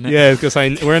hour done, isn't it? Yeah, I was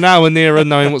going to say, we're an hour nearer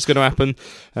knowing what's going to happen,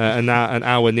 and now an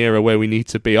hour nearer where we need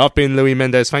to be. I've been Louis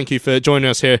Mendes. Thank you for joining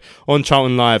us here on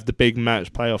Charlton Live, the Big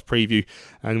Match playoff preview.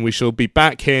 And we shall be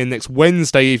back here next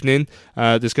Wednesday evening.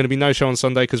 There's going to be no show on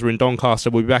Sunday because we're in Doncaster.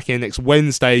 We'll be back here next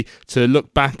Wednesday to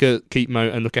look back at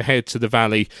Keepmoat and look ahead to the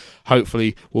Valley.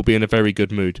 Hopefully, we'll be in a very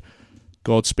good mood.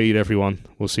 Godspeed, everyone.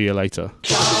 We'll see you later.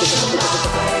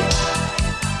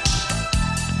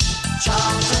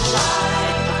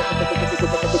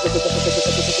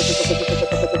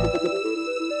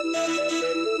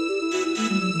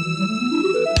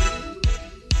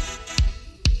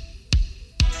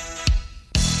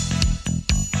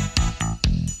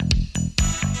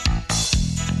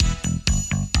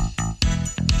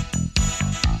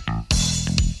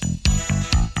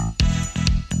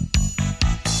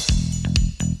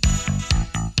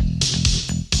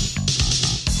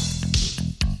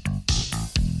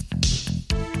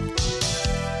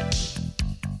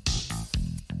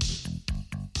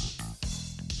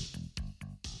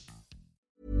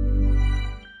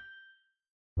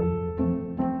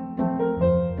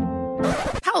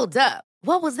 Hold up.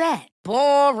 What was that?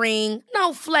 Boring.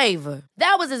 No flavor.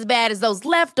 That was as bad as those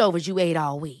leftovers you ate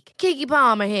all week. Keke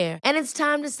Palmer here, and it's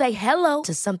time to say hello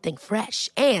to something fresh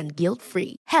and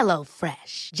guilt-free. Hello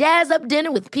Fresh. Jazz up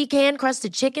dinner with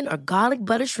pecan-crusted chicken or garlic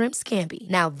butter shrimp scampi.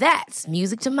 Now that's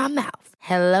music to my mouth.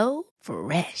 Hello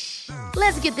Fresh.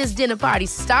 Let's get this dinner party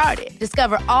started.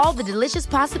 Discover all the delicious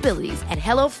possibilities at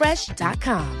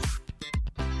HelloFresh.com.